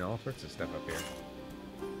iron and all sorts of stuff up here.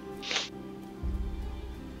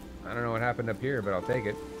 I don't know what happened up here, but I'll take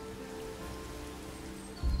it.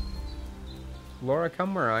 Laura,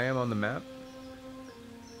 come where I am on the map.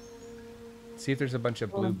 See if there's a bunch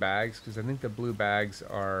of blue bags, because I think the blue bags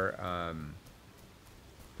are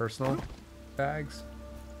personal bags.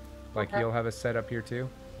 Like Okay. you'll have a set up here too.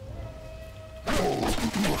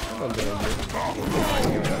 Hello, little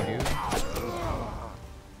you.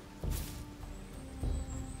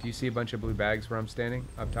 Do you see a bunch of blue bags where I'm standing?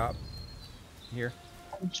 Up top? Here?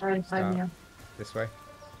 I'm trying to find Stop. you. This way?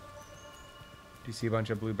 Do you see a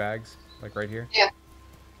bunch of blue bags? Like right here? Yeah.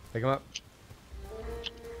 Pick them up.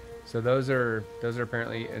 So those are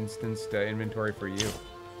apparently instanced inventory for you.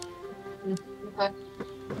 Okay.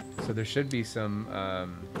 So there should be some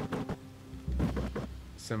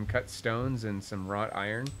cut stones and some wrought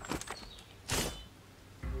iron.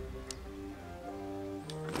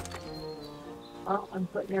 Oh, I'm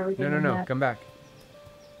putting everything No, in no, that. come back.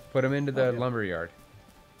 Put them into the Okay. lumber yard.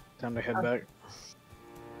 Time to head back.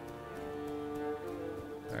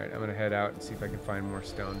 All right, I'm gonna head out and see if I can find more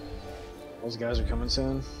stone. Those guys are coming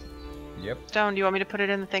soon. Yep. Stone, do you want me to put it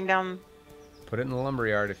in the thing down? Put it in the lumber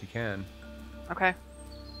yard if you can. Okay.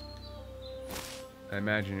 I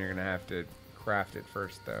imagine you're gonna have to craft it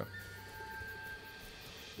first, though.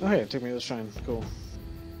 Oh hey, it took me to the shrine. Cool.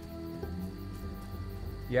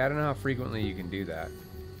 Yeah, I don't know how frequently you can do that.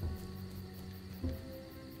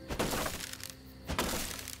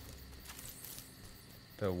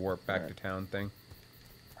 The warp back to town thing.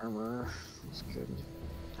 Armor. That's good.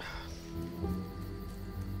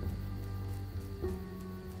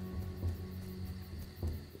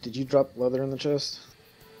 Did you drop leather in the chest?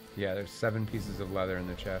 Yeah, there's 7 pieces of leather in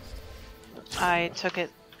the chest. I took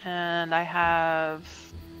it, and I have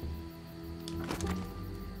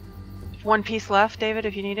 1 piece left, David,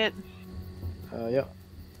 if you need it. Yeah.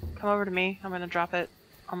 Come over to me. I'm gonna drop it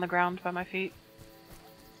on the ground by my feet.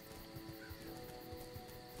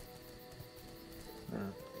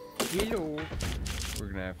 Hello. We're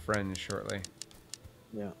gonna have friends shortly.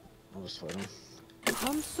 Yeah. I'll just fight him.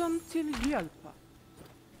 Handsome till hjälpa.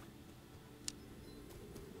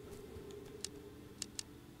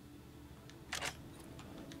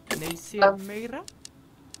 Ni ser mera.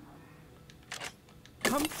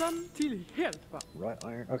 Handsome till hjälpa. Wrought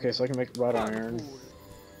iron. Okay, so I can make wrought iron.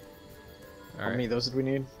 How All many right, of those did we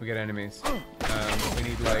need? we got enemies. We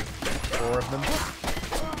need like 4 of them.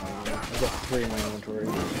 I've got 3 in my inventory.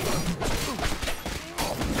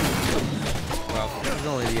 Well, this is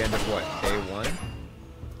only the end of what, day 1?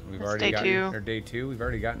 We've It's already day gotten, 2. or day 2. We've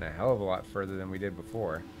already gotten a hell of a lot further than we did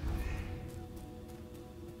before.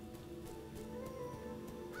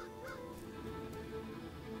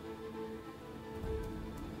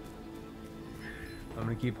 I'm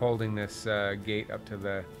gonna keep holding this gate up to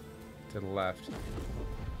the left.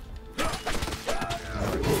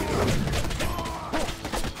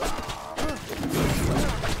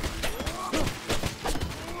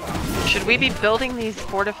 Should we be building these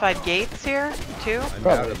fortified gates here, too? Probably.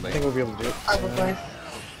 I Undoubtedly. think we'll be able to do it. Probably.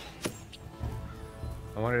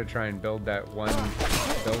 I wanted to try and build that one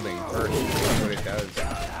building first and see what it does.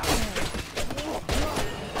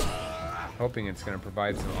 hoping it's going to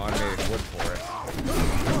provide some automated wood for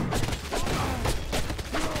us.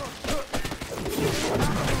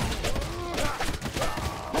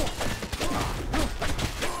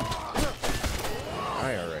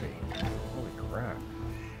 Die already. Holy crap.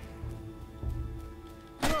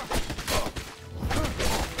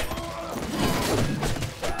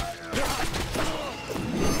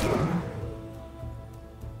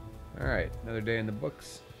 Alright, another day in the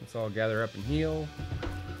books. Let's all gather up and heal.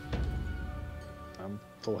 I'm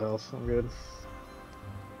full health. I'm good.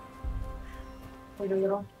 Wait a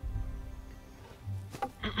little.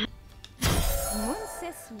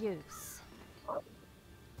 Moncesius.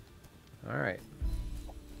 Alright.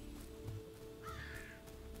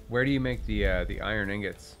 Where do you make the iron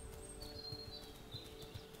ingots?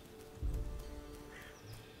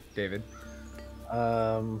 David?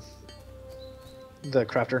 The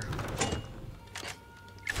crafter.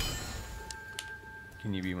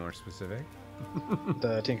 Can you be more specific?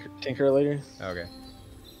 The tinker lady. Okay.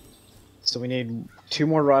 So we need 2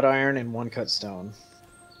 more wrought iron and 1 cut stone.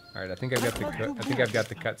 All right, I think I've got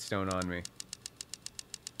the cut stone on me.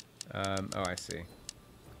 Oh, I see.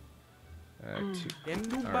 2.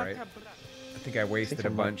 All right. I think I wasted a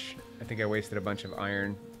bunch. I think I wasted a bunch of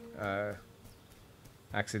iron,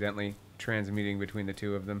 accidentally transmuting between the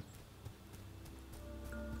 2 of them.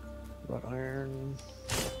 Wrought iron.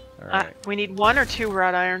 All right. We need 1 or 2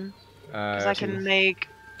 wrought iron. Because I 2. can make...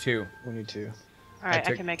 2. We need 2. Alright,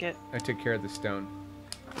 I can make it. I took care of the stone.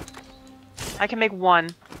 I can make 1.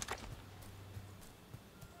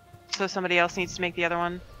 So somebody else needs to make the other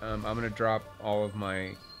one. I'm gonna drop all of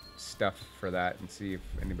my stuff for that and see if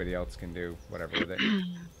anybody else can do whatever with it.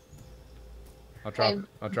 I'll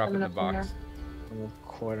drop it in the box. I don't have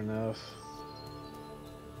quite enough.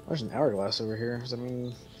 There's an hourglass over here. Does that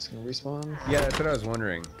mean it's gonna respawn? Yeah, that's what I was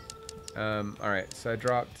wondering. Alright, so I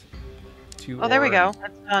dropped 2 Oh, there we ore go. and-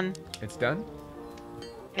 That's done. It's done?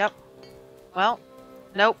 Yep. Well,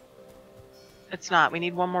 nope. It's not. We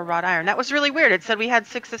need 1 more wrought iron. That was really weird. It said we had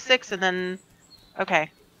 6 of 6 and then... Okay.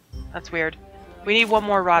 That's weird. We need 1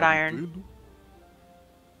 more wrought iron.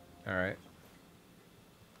 Alright.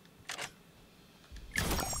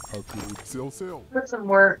 Put some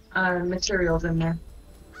more materials in there.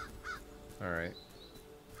 Alright.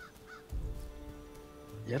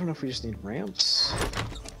 Yeah, I don't know if we just need ramps.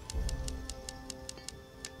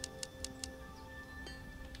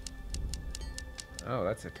 Oh,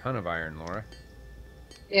 that's a ton of iron, Laura.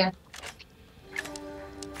 Yeah.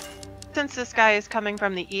 Since this guy is coming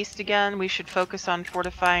from the east again, we should focus on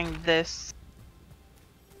fortifying this.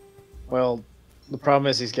 Well, the problem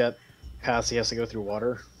is he's got paths he has to go through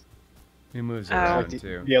water. He moves Oh. around The,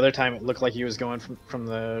 too. the other time it looked like he was going from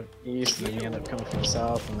the east, and then he ended up coming from the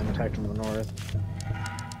south, and then attacked from the north.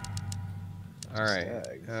 Alright.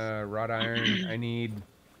 Stag. Wrought iron.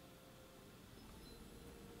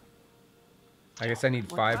 I guess I need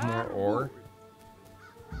 5 more ore.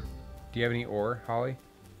 Do you have any ore, Holly?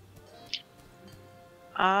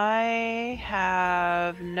 I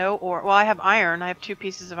have no ore. Well, I have iron. I have 2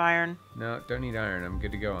 pieces of iron. No, don't need iron. I'm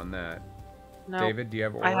good to go on that. No. David, do you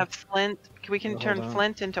have ore? I have flint. We can Hold turn on.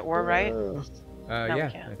 flint into ore, right? Uh, No, we Yeah,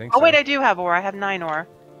 can't. I think Oh so. wait, I do have ore. I have 9 ore.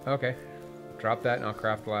 Okay. Drop that and I'll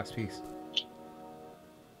craft the last piece.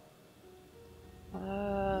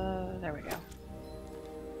 There we go.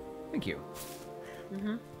 Thank you.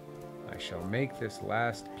 Mhm. I shall make this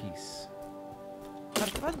last piece.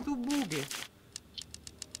 Carpado buge.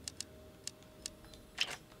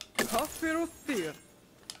 Kaferothir.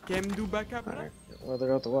 Kem du bakabra. Alright, well,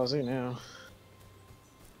 they're out the wazoo now.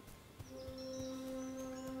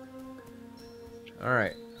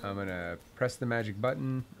 Alright, I'm gonna press the magic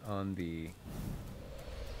button on the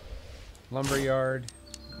lumberyard.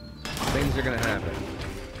 Things are gonna happen.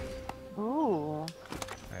 Ooh.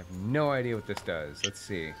 I have no idea what this does. Let's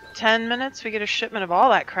see. 10 minutes, we get a shipment of all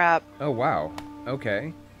that crap. Oh, wow.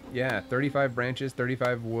 Okay. Yeah, 35 branches,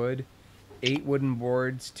 35 wood, 8 wooden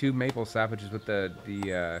boards, 2 maple sap, which is what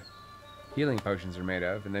the healing potions are made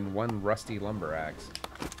of, and then 1 rusty lumber axe.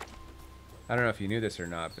 I don't know if you knew this or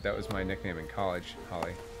not, but that was my nickname in college,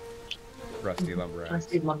 Holly. Rusty lumber axe.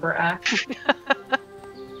 Rusty lumber axe.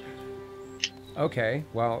 Okay,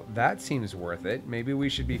 well, that seems worth it. Maybe we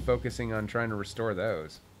should be focusing on trying to restore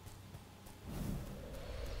those.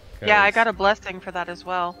 Yeah, I 'Cause- got a blessing for that as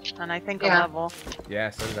well. And I think Yeah. a level. Yeah,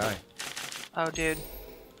 so did I. Oh, dude.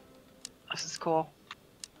 This is cool.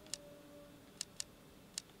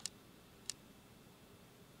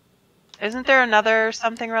 Isn't there another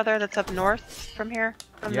something or other that's up north from here?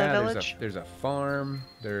 From Yeah, the village? there's a farm.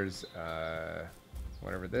 There's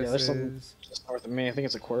whatever this there's some- is. Just north of me, I think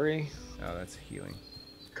it's a quarry. Oh, that's healing.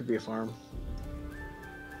 could be a farm.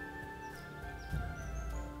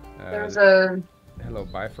 There's a hello,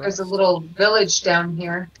 Bifrost. there's a little village down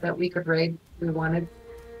here that we could raid if we wanted.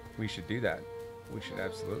 We should do that. We should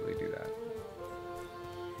absolutely do that.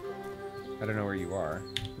 I don't know where you are.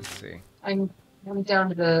 Let's see. I'm down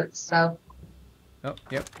to the south Oh,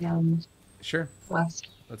 yep. and Sure. west.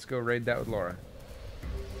 Let's go raid that with Laura.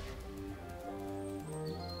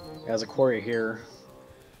 There's a quarry here.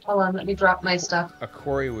 Hold on, let me drop my stuff. A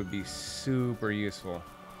quarry would be super useful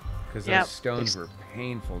because those Yep. stones were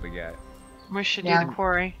painful to get. We should Yeah. do the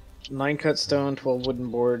quarry. 9 cut stone, 12 wooden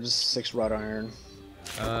boards, 6 wrought iron.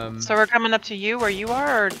 So we're coming up to you where you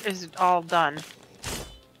are, or is it all done?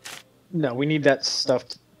 No, we need that stuff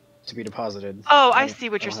to be deposited. Oh, I I don't- see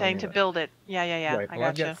what I you're don't have saying, any to of it. build it. Yeah, Right. I Well,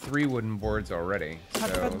 I've gotcha. got 3 wooden boards already.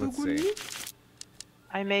 So let's see.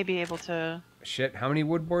 I may be able to... Shit, how many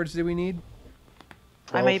wood boards do we need?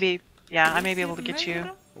 I may be... Yeah, I may be able to get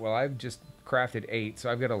you. Well, I've just crafted 8,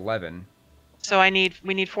 so I've got 11. So we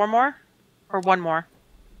need 4 more? Or 1 more?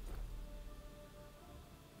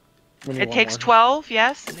 We need It one takes more. 12,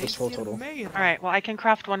 yes? That's 12 total. Alright, well I can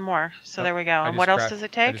craft 1 more. So Oh, there we go. I And just what else craft- does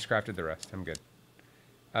it I take? just crafted the rest. I'm good.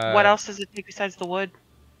 What else does it take besides the wood?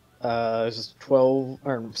 It's just 12,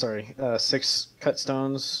 or sorry, 6 cut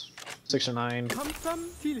stones, 6 or 9. I Come some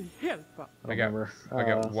till help. don't I got- remember. I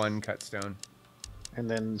got 1 cut stone. And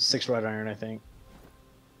then 6 wrought iron, I think.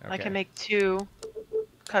 I Okay. can make 2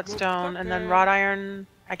 cut stone, and then wrought iron.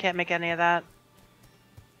 I can't make any of that.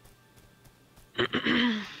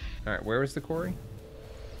 All right, where was the quarry?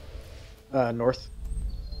 North.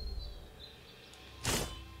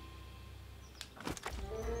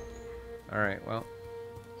 All right, well,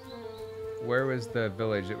 where was the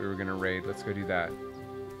village that we were gonna raid? Let's go do that.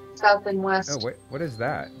 South and west. Oh wait, what is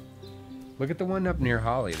that? Look at the one up near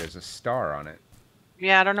Holly. There's a star on it.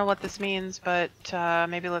 Yeah, I don't know what this means, but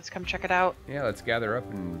maybe let's come check it out. Yeah, let's gather up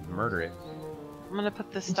and murder it. I'm gonna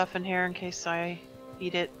put this stuff in here in case I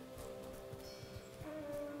eat it.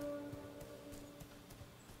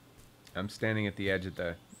 I'm standing at the edge of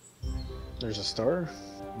the. There's a star.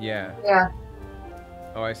 Yeah. Yeah.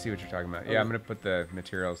 Oh, I see what you're talking about. Yeah, I'm gonna put the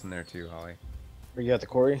materials in there too, Holly. Are you at the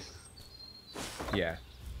quarry? Yeah.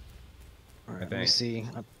 Alright, let think. me see.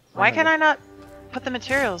 Why can I not put the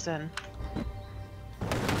materials in?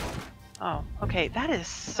 Oh, okay, that is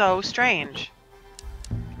so strange.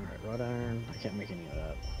 Alright, wrought iron. I can't make any of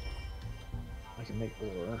that. I can make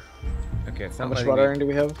ore. Okay, it's How not much letting wrought me. iron do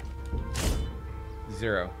we have?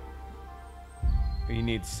 0. You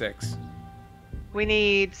need 6. We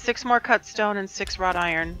need 6 more cut stone and 6 wrought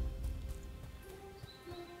iron.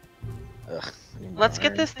 Ugh, I need more Let's get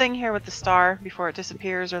iron. this thing here with the star before it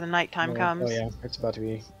disappears or the nighttime Oh, comes. Oh yeah, it's about to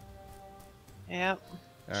be Yep.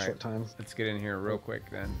 All short right, time. let's get in here real quick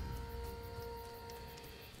then.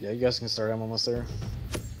 Yeah, you guys can start. I'm almost there.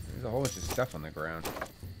 There's a whole bunch of stuff on the ground.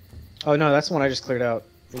 Oh no, that's the one I just cleared out.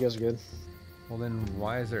 You guys are good. Well, then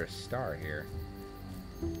why is there a star here?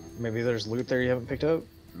 Maybe there's loot there you haven't picked up.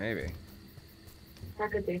 Maybe.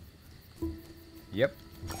 That could be. Yep.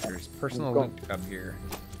 There's personal Go. loot up here.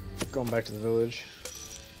 Going back to the village.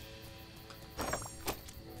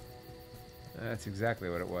 That's exactly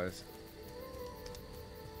what it was.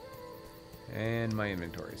 And my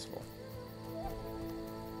inventory is full.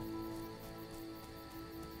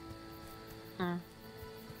 Hmm.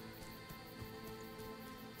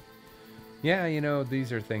 Yeah, you know,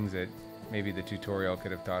 these are things that maybe the tutorial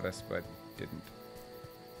could have taught us, but didn't.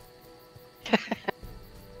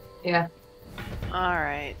 Yeah.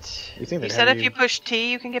 Alright. You think You they'd said have if you push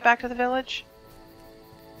T, you can get back to the village?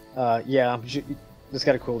 Yeah, it's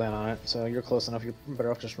got a cooldown on it, so you're close enough. You're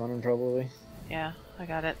better off just running, probably. Yeah, I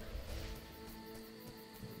got it.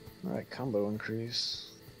 Alright, combo increase.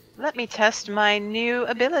 Let me test my new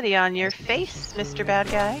ability on your face, Mr. Bad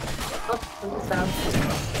Guy. Oh, from the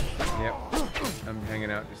south. Yep. I'm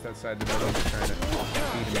hanging out just outside the village trying to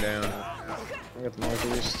beat him down. I got the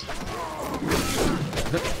northeast.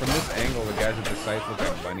 From this angle, the guys at the site look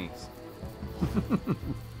like bunnies.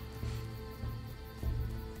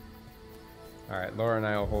 Alright, Laura and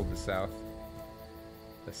I will hold the south.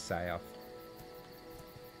 The south.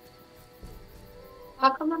 How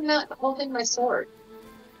come I'm not holding my sword?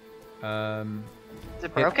 Is it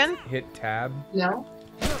Hit- broken? Hit tab. No?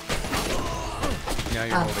 Now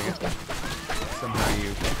you're holding it. okay. Somehow you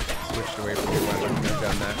switched away from your weapon. I've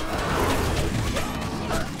done that.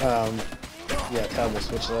 Yeah, tab will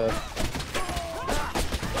switch that.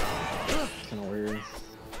 Kinda weird.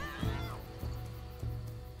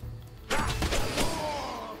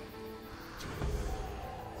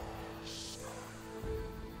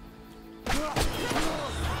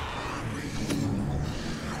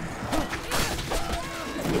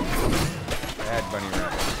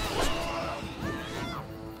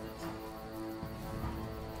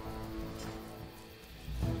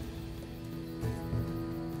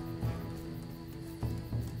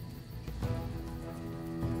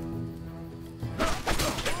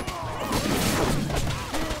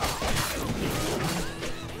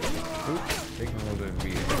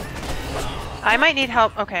 I might need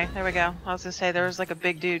help. Okay, there we go. I was gonna say there was like a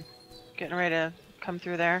big dude getting ready to come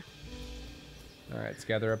through there. Alright, let's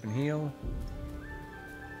gather up and heal.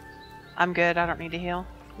 I'm good. I don't need to heal.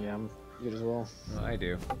 Yeah, I'm good as well. Oh, I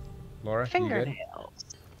do. Laura, you good? Fingernails.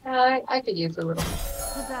 I could use a little.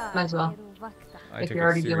 Might as well. I If took you're a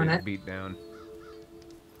already doing serious it. beat down.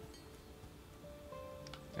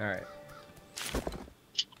 Alright.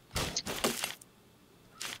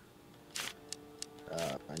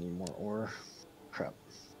 I need more ore. Crap.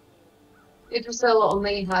 Idrisil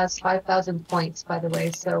only has 5,000 points, by the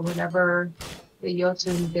way, so whenever the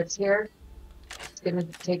Jotun gets here, it's gonna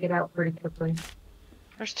take it out pretty quickly.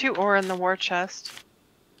 There's 2 ore in the war chest.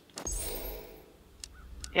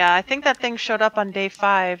 Yeah, I think that thing showed up on day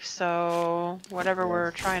 5, so whatever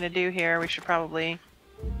we're trying to do here, we should probably...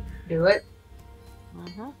 Do it.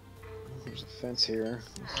 There's a fence here.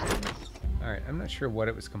 Alright, I'm not sure what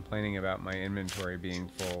it was complaining about my inventory being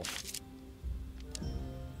full.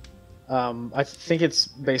 I think it's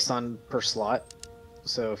based on per slot.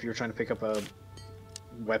 So if you're trying to pick up a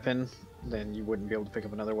weapon, then you wouldn't be able to pick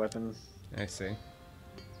up another weapon. I see.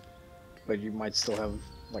 But you might still have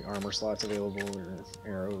like armor slots available or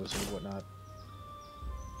arrows or whatnot.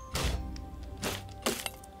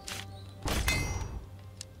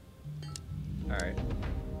 Alright.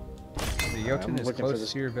 The Jotun is looking for close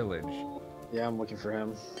this- to your village. Yeah, I'm looking for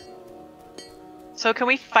him. So can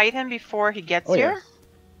we fight him before he gets Oh, yeah. here?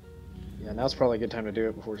 Yeah, now's probably a good time to do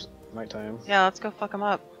it before nighttime. Yeah, let's go fuck him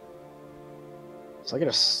up. So I get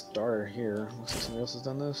a star here. Looks like somebody else has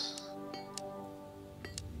done this.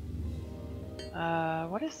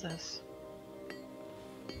 What is this?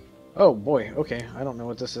 Oh boy, okay. I don't know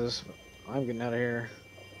what this is. But I'm getting out of here.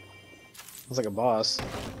 Looks like a boss.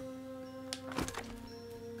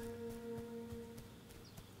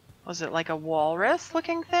 Was it like a walrus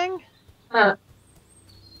looking thing? Huh.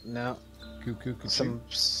 No, Cuckoo, cuckoo. some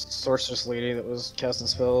sorceress lady that was casting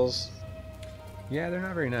spells. Yeah, they're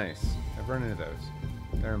not very nice. I've run into those.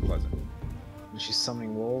 They're unpleasant. And she's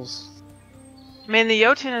summoning wolves. I mean, the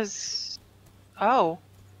Jotun is... Oh.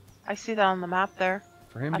 I see that on the map there.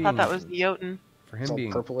 For him I being, thought that was the Jotun. For It's him all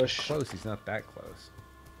being purplish. close, he's not that close.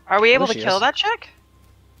 Are we able There to she kill is. that chick?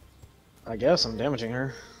 I guess I'm damaging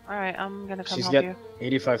her. Alright, I'm gonna come She's help got you.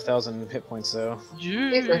 85,000 hit points though.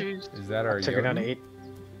 Jeez. Is that our Took her down to Jotun? 8.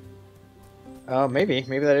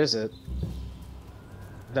 Maybe that is it.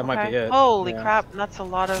 That might be Okay. it. Holy Yeah. crap, that's a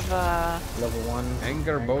lot of, Level 1.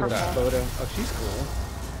 Anger Purple. Boda. Boda. Oh, she's cool.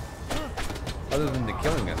 Other than the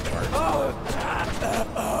killing us part.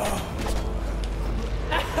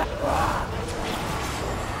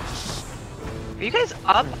 Are you guys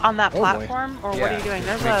up on that Oh, boy. platform, or what are you doing?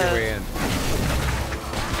 There's Make your way a... in.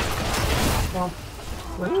 Well,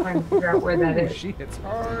 we're trying to figure out where that Ooh, is. she hits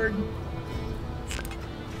hard.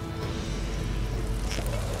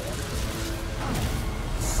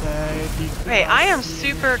 Wait, I am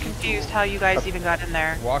super confused how you guys even got in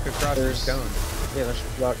there. Walk across the There's- stone. Yeah, there's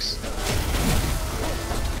rocks.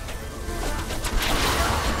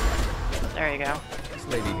 There you go. This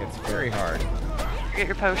lady hits very hard. Get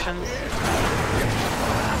your potions.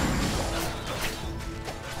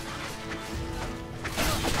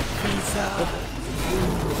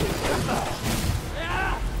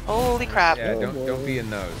 Holy crap. Yeah, Oh, don't boy. be in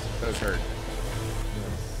those. Those hurt.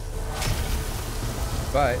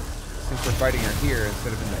 But since we're fighting her here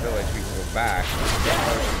instead of in the village, we can go back.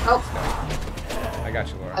 Oh, I got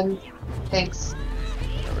you, Laura. thanks.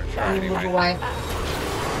 I'm gonna try I'm gonna move anyway. away.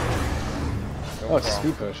 Don't Oh, it's a fall.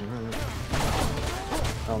 speed potion.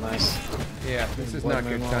 Oh, nice. Yeah, this is Blood not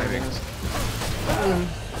good moon timing. warnings. Hmm.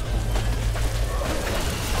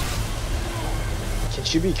 Can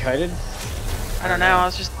she be kited? I don't know, I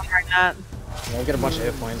was just wondering that. Yeah, I'll get a bunch of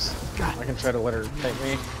hit points. I can try to let her kite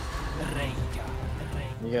me.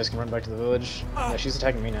 You guys can run back to the village. Yeah, she's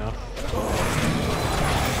attacking me now.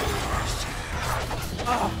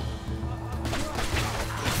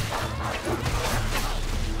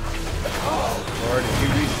 Laura, did you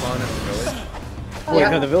respawn at the village? Wait, Yeah.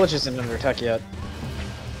 no, the village isn't under attack yet.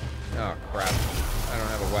 Oh crap! I don't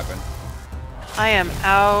have a weapon. I am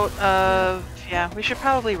out of... Yeah, we should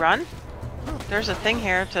probably run. There's a thing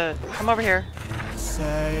here to... Come over here.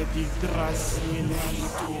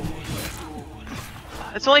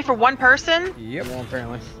 It's only for one person? Yep. Yeah,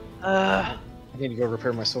 apparently. Ugh. I need to go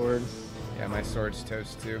repair my sword. Yeah, my sword's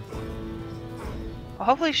toast too. Well,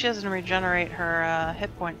 hopefully she doesn't regenerate her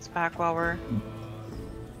hit points back while we're...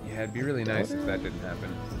 Yeah, it'd be really nice if that didn't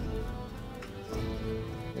happen.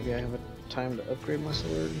 Maybe I have a time to upgrade my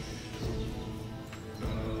sword.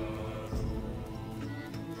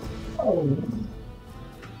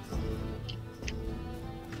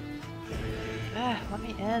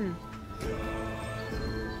 again.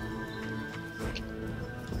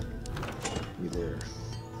 You there?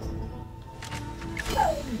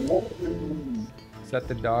 Is that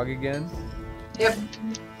the dog again? Yep.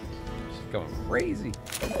 She's going crazy.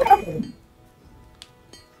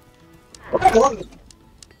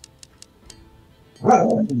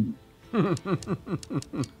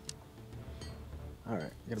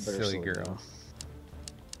 Alright, get a better Silly sword girl. now.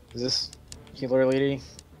 Is this healer lady?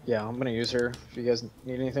 Yeah, I'm gonna use her if you guys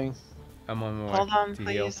need anything. I'm on my way. Hold on, to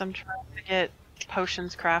heal. please. I'm trying to get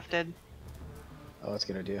potions crafted. Oh, that's a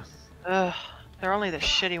good idea. Ugh, they're only the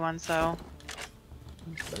shitty ones though.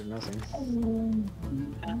 Better than nothing.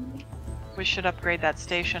 We should upgrade that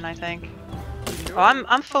station, I think. Oh,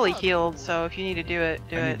 I'm fully healed, so if you need to do it,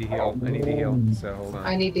 do I it. need to heal. I need to heal. So hold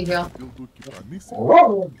I on. need to heal.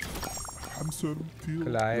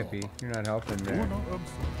 Calliope, you're not helping there.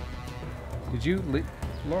 Did you,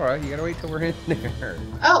 Laura? You gotta wait till we're in there.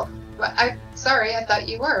 Oh, sorry, I thought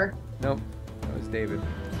you were. Nope, that was David.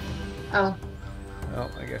 Oh, Oh,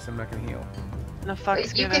 I guess I'm not gonna heal. No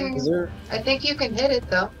fucks you given. Is there I think you can hit it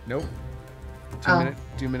though. Nope. Oh.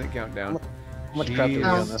 2 minute countdown. how much crap do we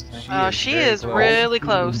Oh. on this thing? Oh, she very is close. really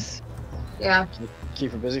close. Yeah.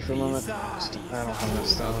 Keep her busy for a moment. I don't have enough I'll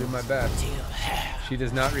stuff. do my best. She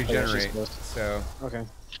does not regenerate, close. so Okay.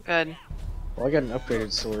 Good. Well, I got an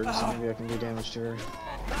upgraded sword, so maybe I can do damage to her. you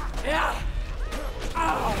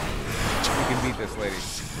can beat this lady.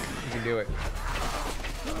 You can do it.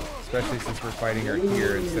 Especially since we're fighting her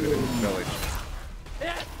here instead of in the village.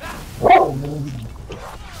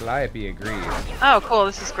 Calliope agrees. Oh, cool.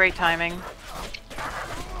 This is great timing.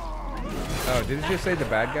 Oh, did it just say the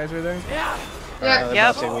bad guys are there? Yeah. they're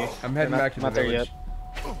Yep. about to be. I'm heading They're back to the not there village.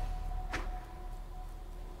 yet.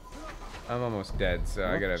 I'm almost dead, so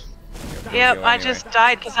I gotta. Yep, heal I anyway. just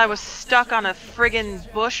died because I was stuck on a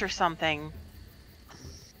friggin' bush or something.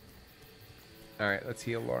 All right, let's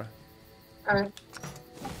heal, Laura. Alright.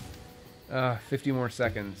 50 more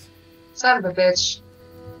seconds. Son of a bitch.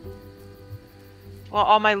 Well,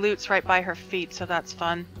 all my loot's right by her feet, so that's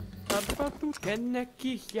fun.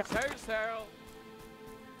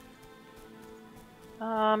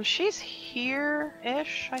 She's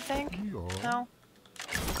here-ish, I think. No?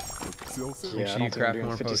 Yeah, sure I you don't think craft I'm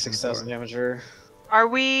more doing 56,000 potions, damage to her. Are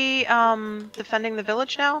we, defending the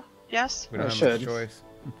village now? Yes? We don't I have much should. choice.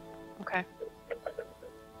 Okay.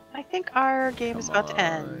 I think our game is about to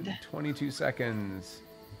end. 22 seconds.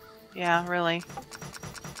 Yeah, really.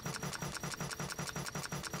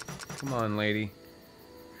 Come on, lady.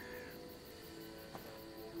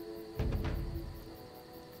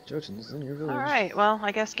 Jotun is in your village. Alright, well,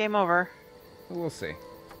 I guess game over. We'll see.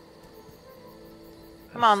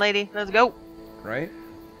 Come on, lady, let's go. Right?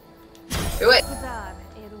 Do it.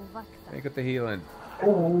 Make it the healing.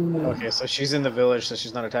 Okay, so she's in the village, so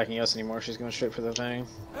she's not attacking us anymore. She's going straight for the thing.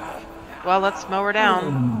 Well, let's mow her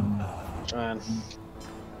down. Trying.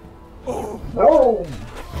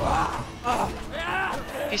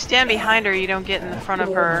 If you stand behind her, you don't get in the front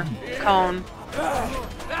of her cone.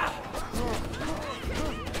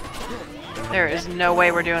 There is no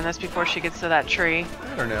way we're doing this before she gets to that tree.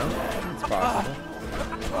 I don't know. It's possible.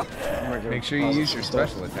 Make sure you use your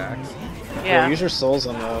special attacks. Yeah. Use your souls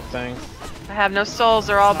on the thing. I have no souls,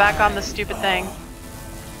 they're all back on the stupid thing.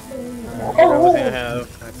 Everything I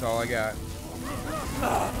have. That's all I got.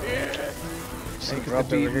 Just Take dropped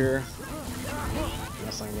the over beam. here.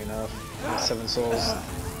 That's not gonna be enough. I got 7 souls.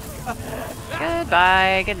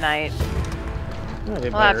 Goodbye, good night. Oh, they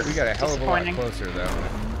Well, better. that's- We got a hell of a lot Disappointing. closer, though.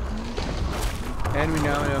 And we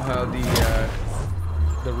now know how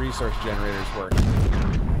the resource generators work.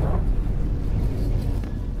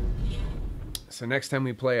 So next time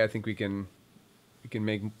we play, I think we can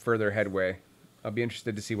make further headway. I'll be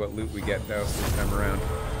interested to see what loot we get though this time around.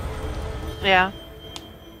 Yeah.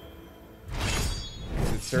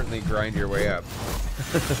 It's certainly grind your way up.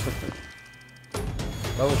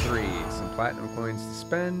 Level 3, some platinum coins to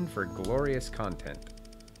spend for glorious content,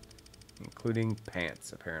 including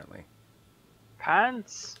pants apparently.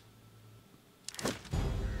 Pants.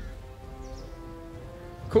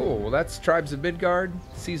 Cool. Well, that's Tribes of Midgard,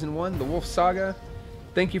 Season 1, The Wolf Saga.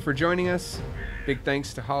 Thank you for joining us. Big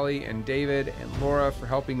thanks to Holly and David and Laura for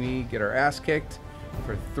helping me get our ass kicked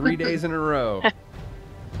for 3 days in a row.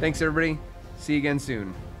 Thanks, everybody. See you again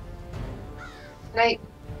soon. Night.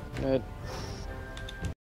 Good.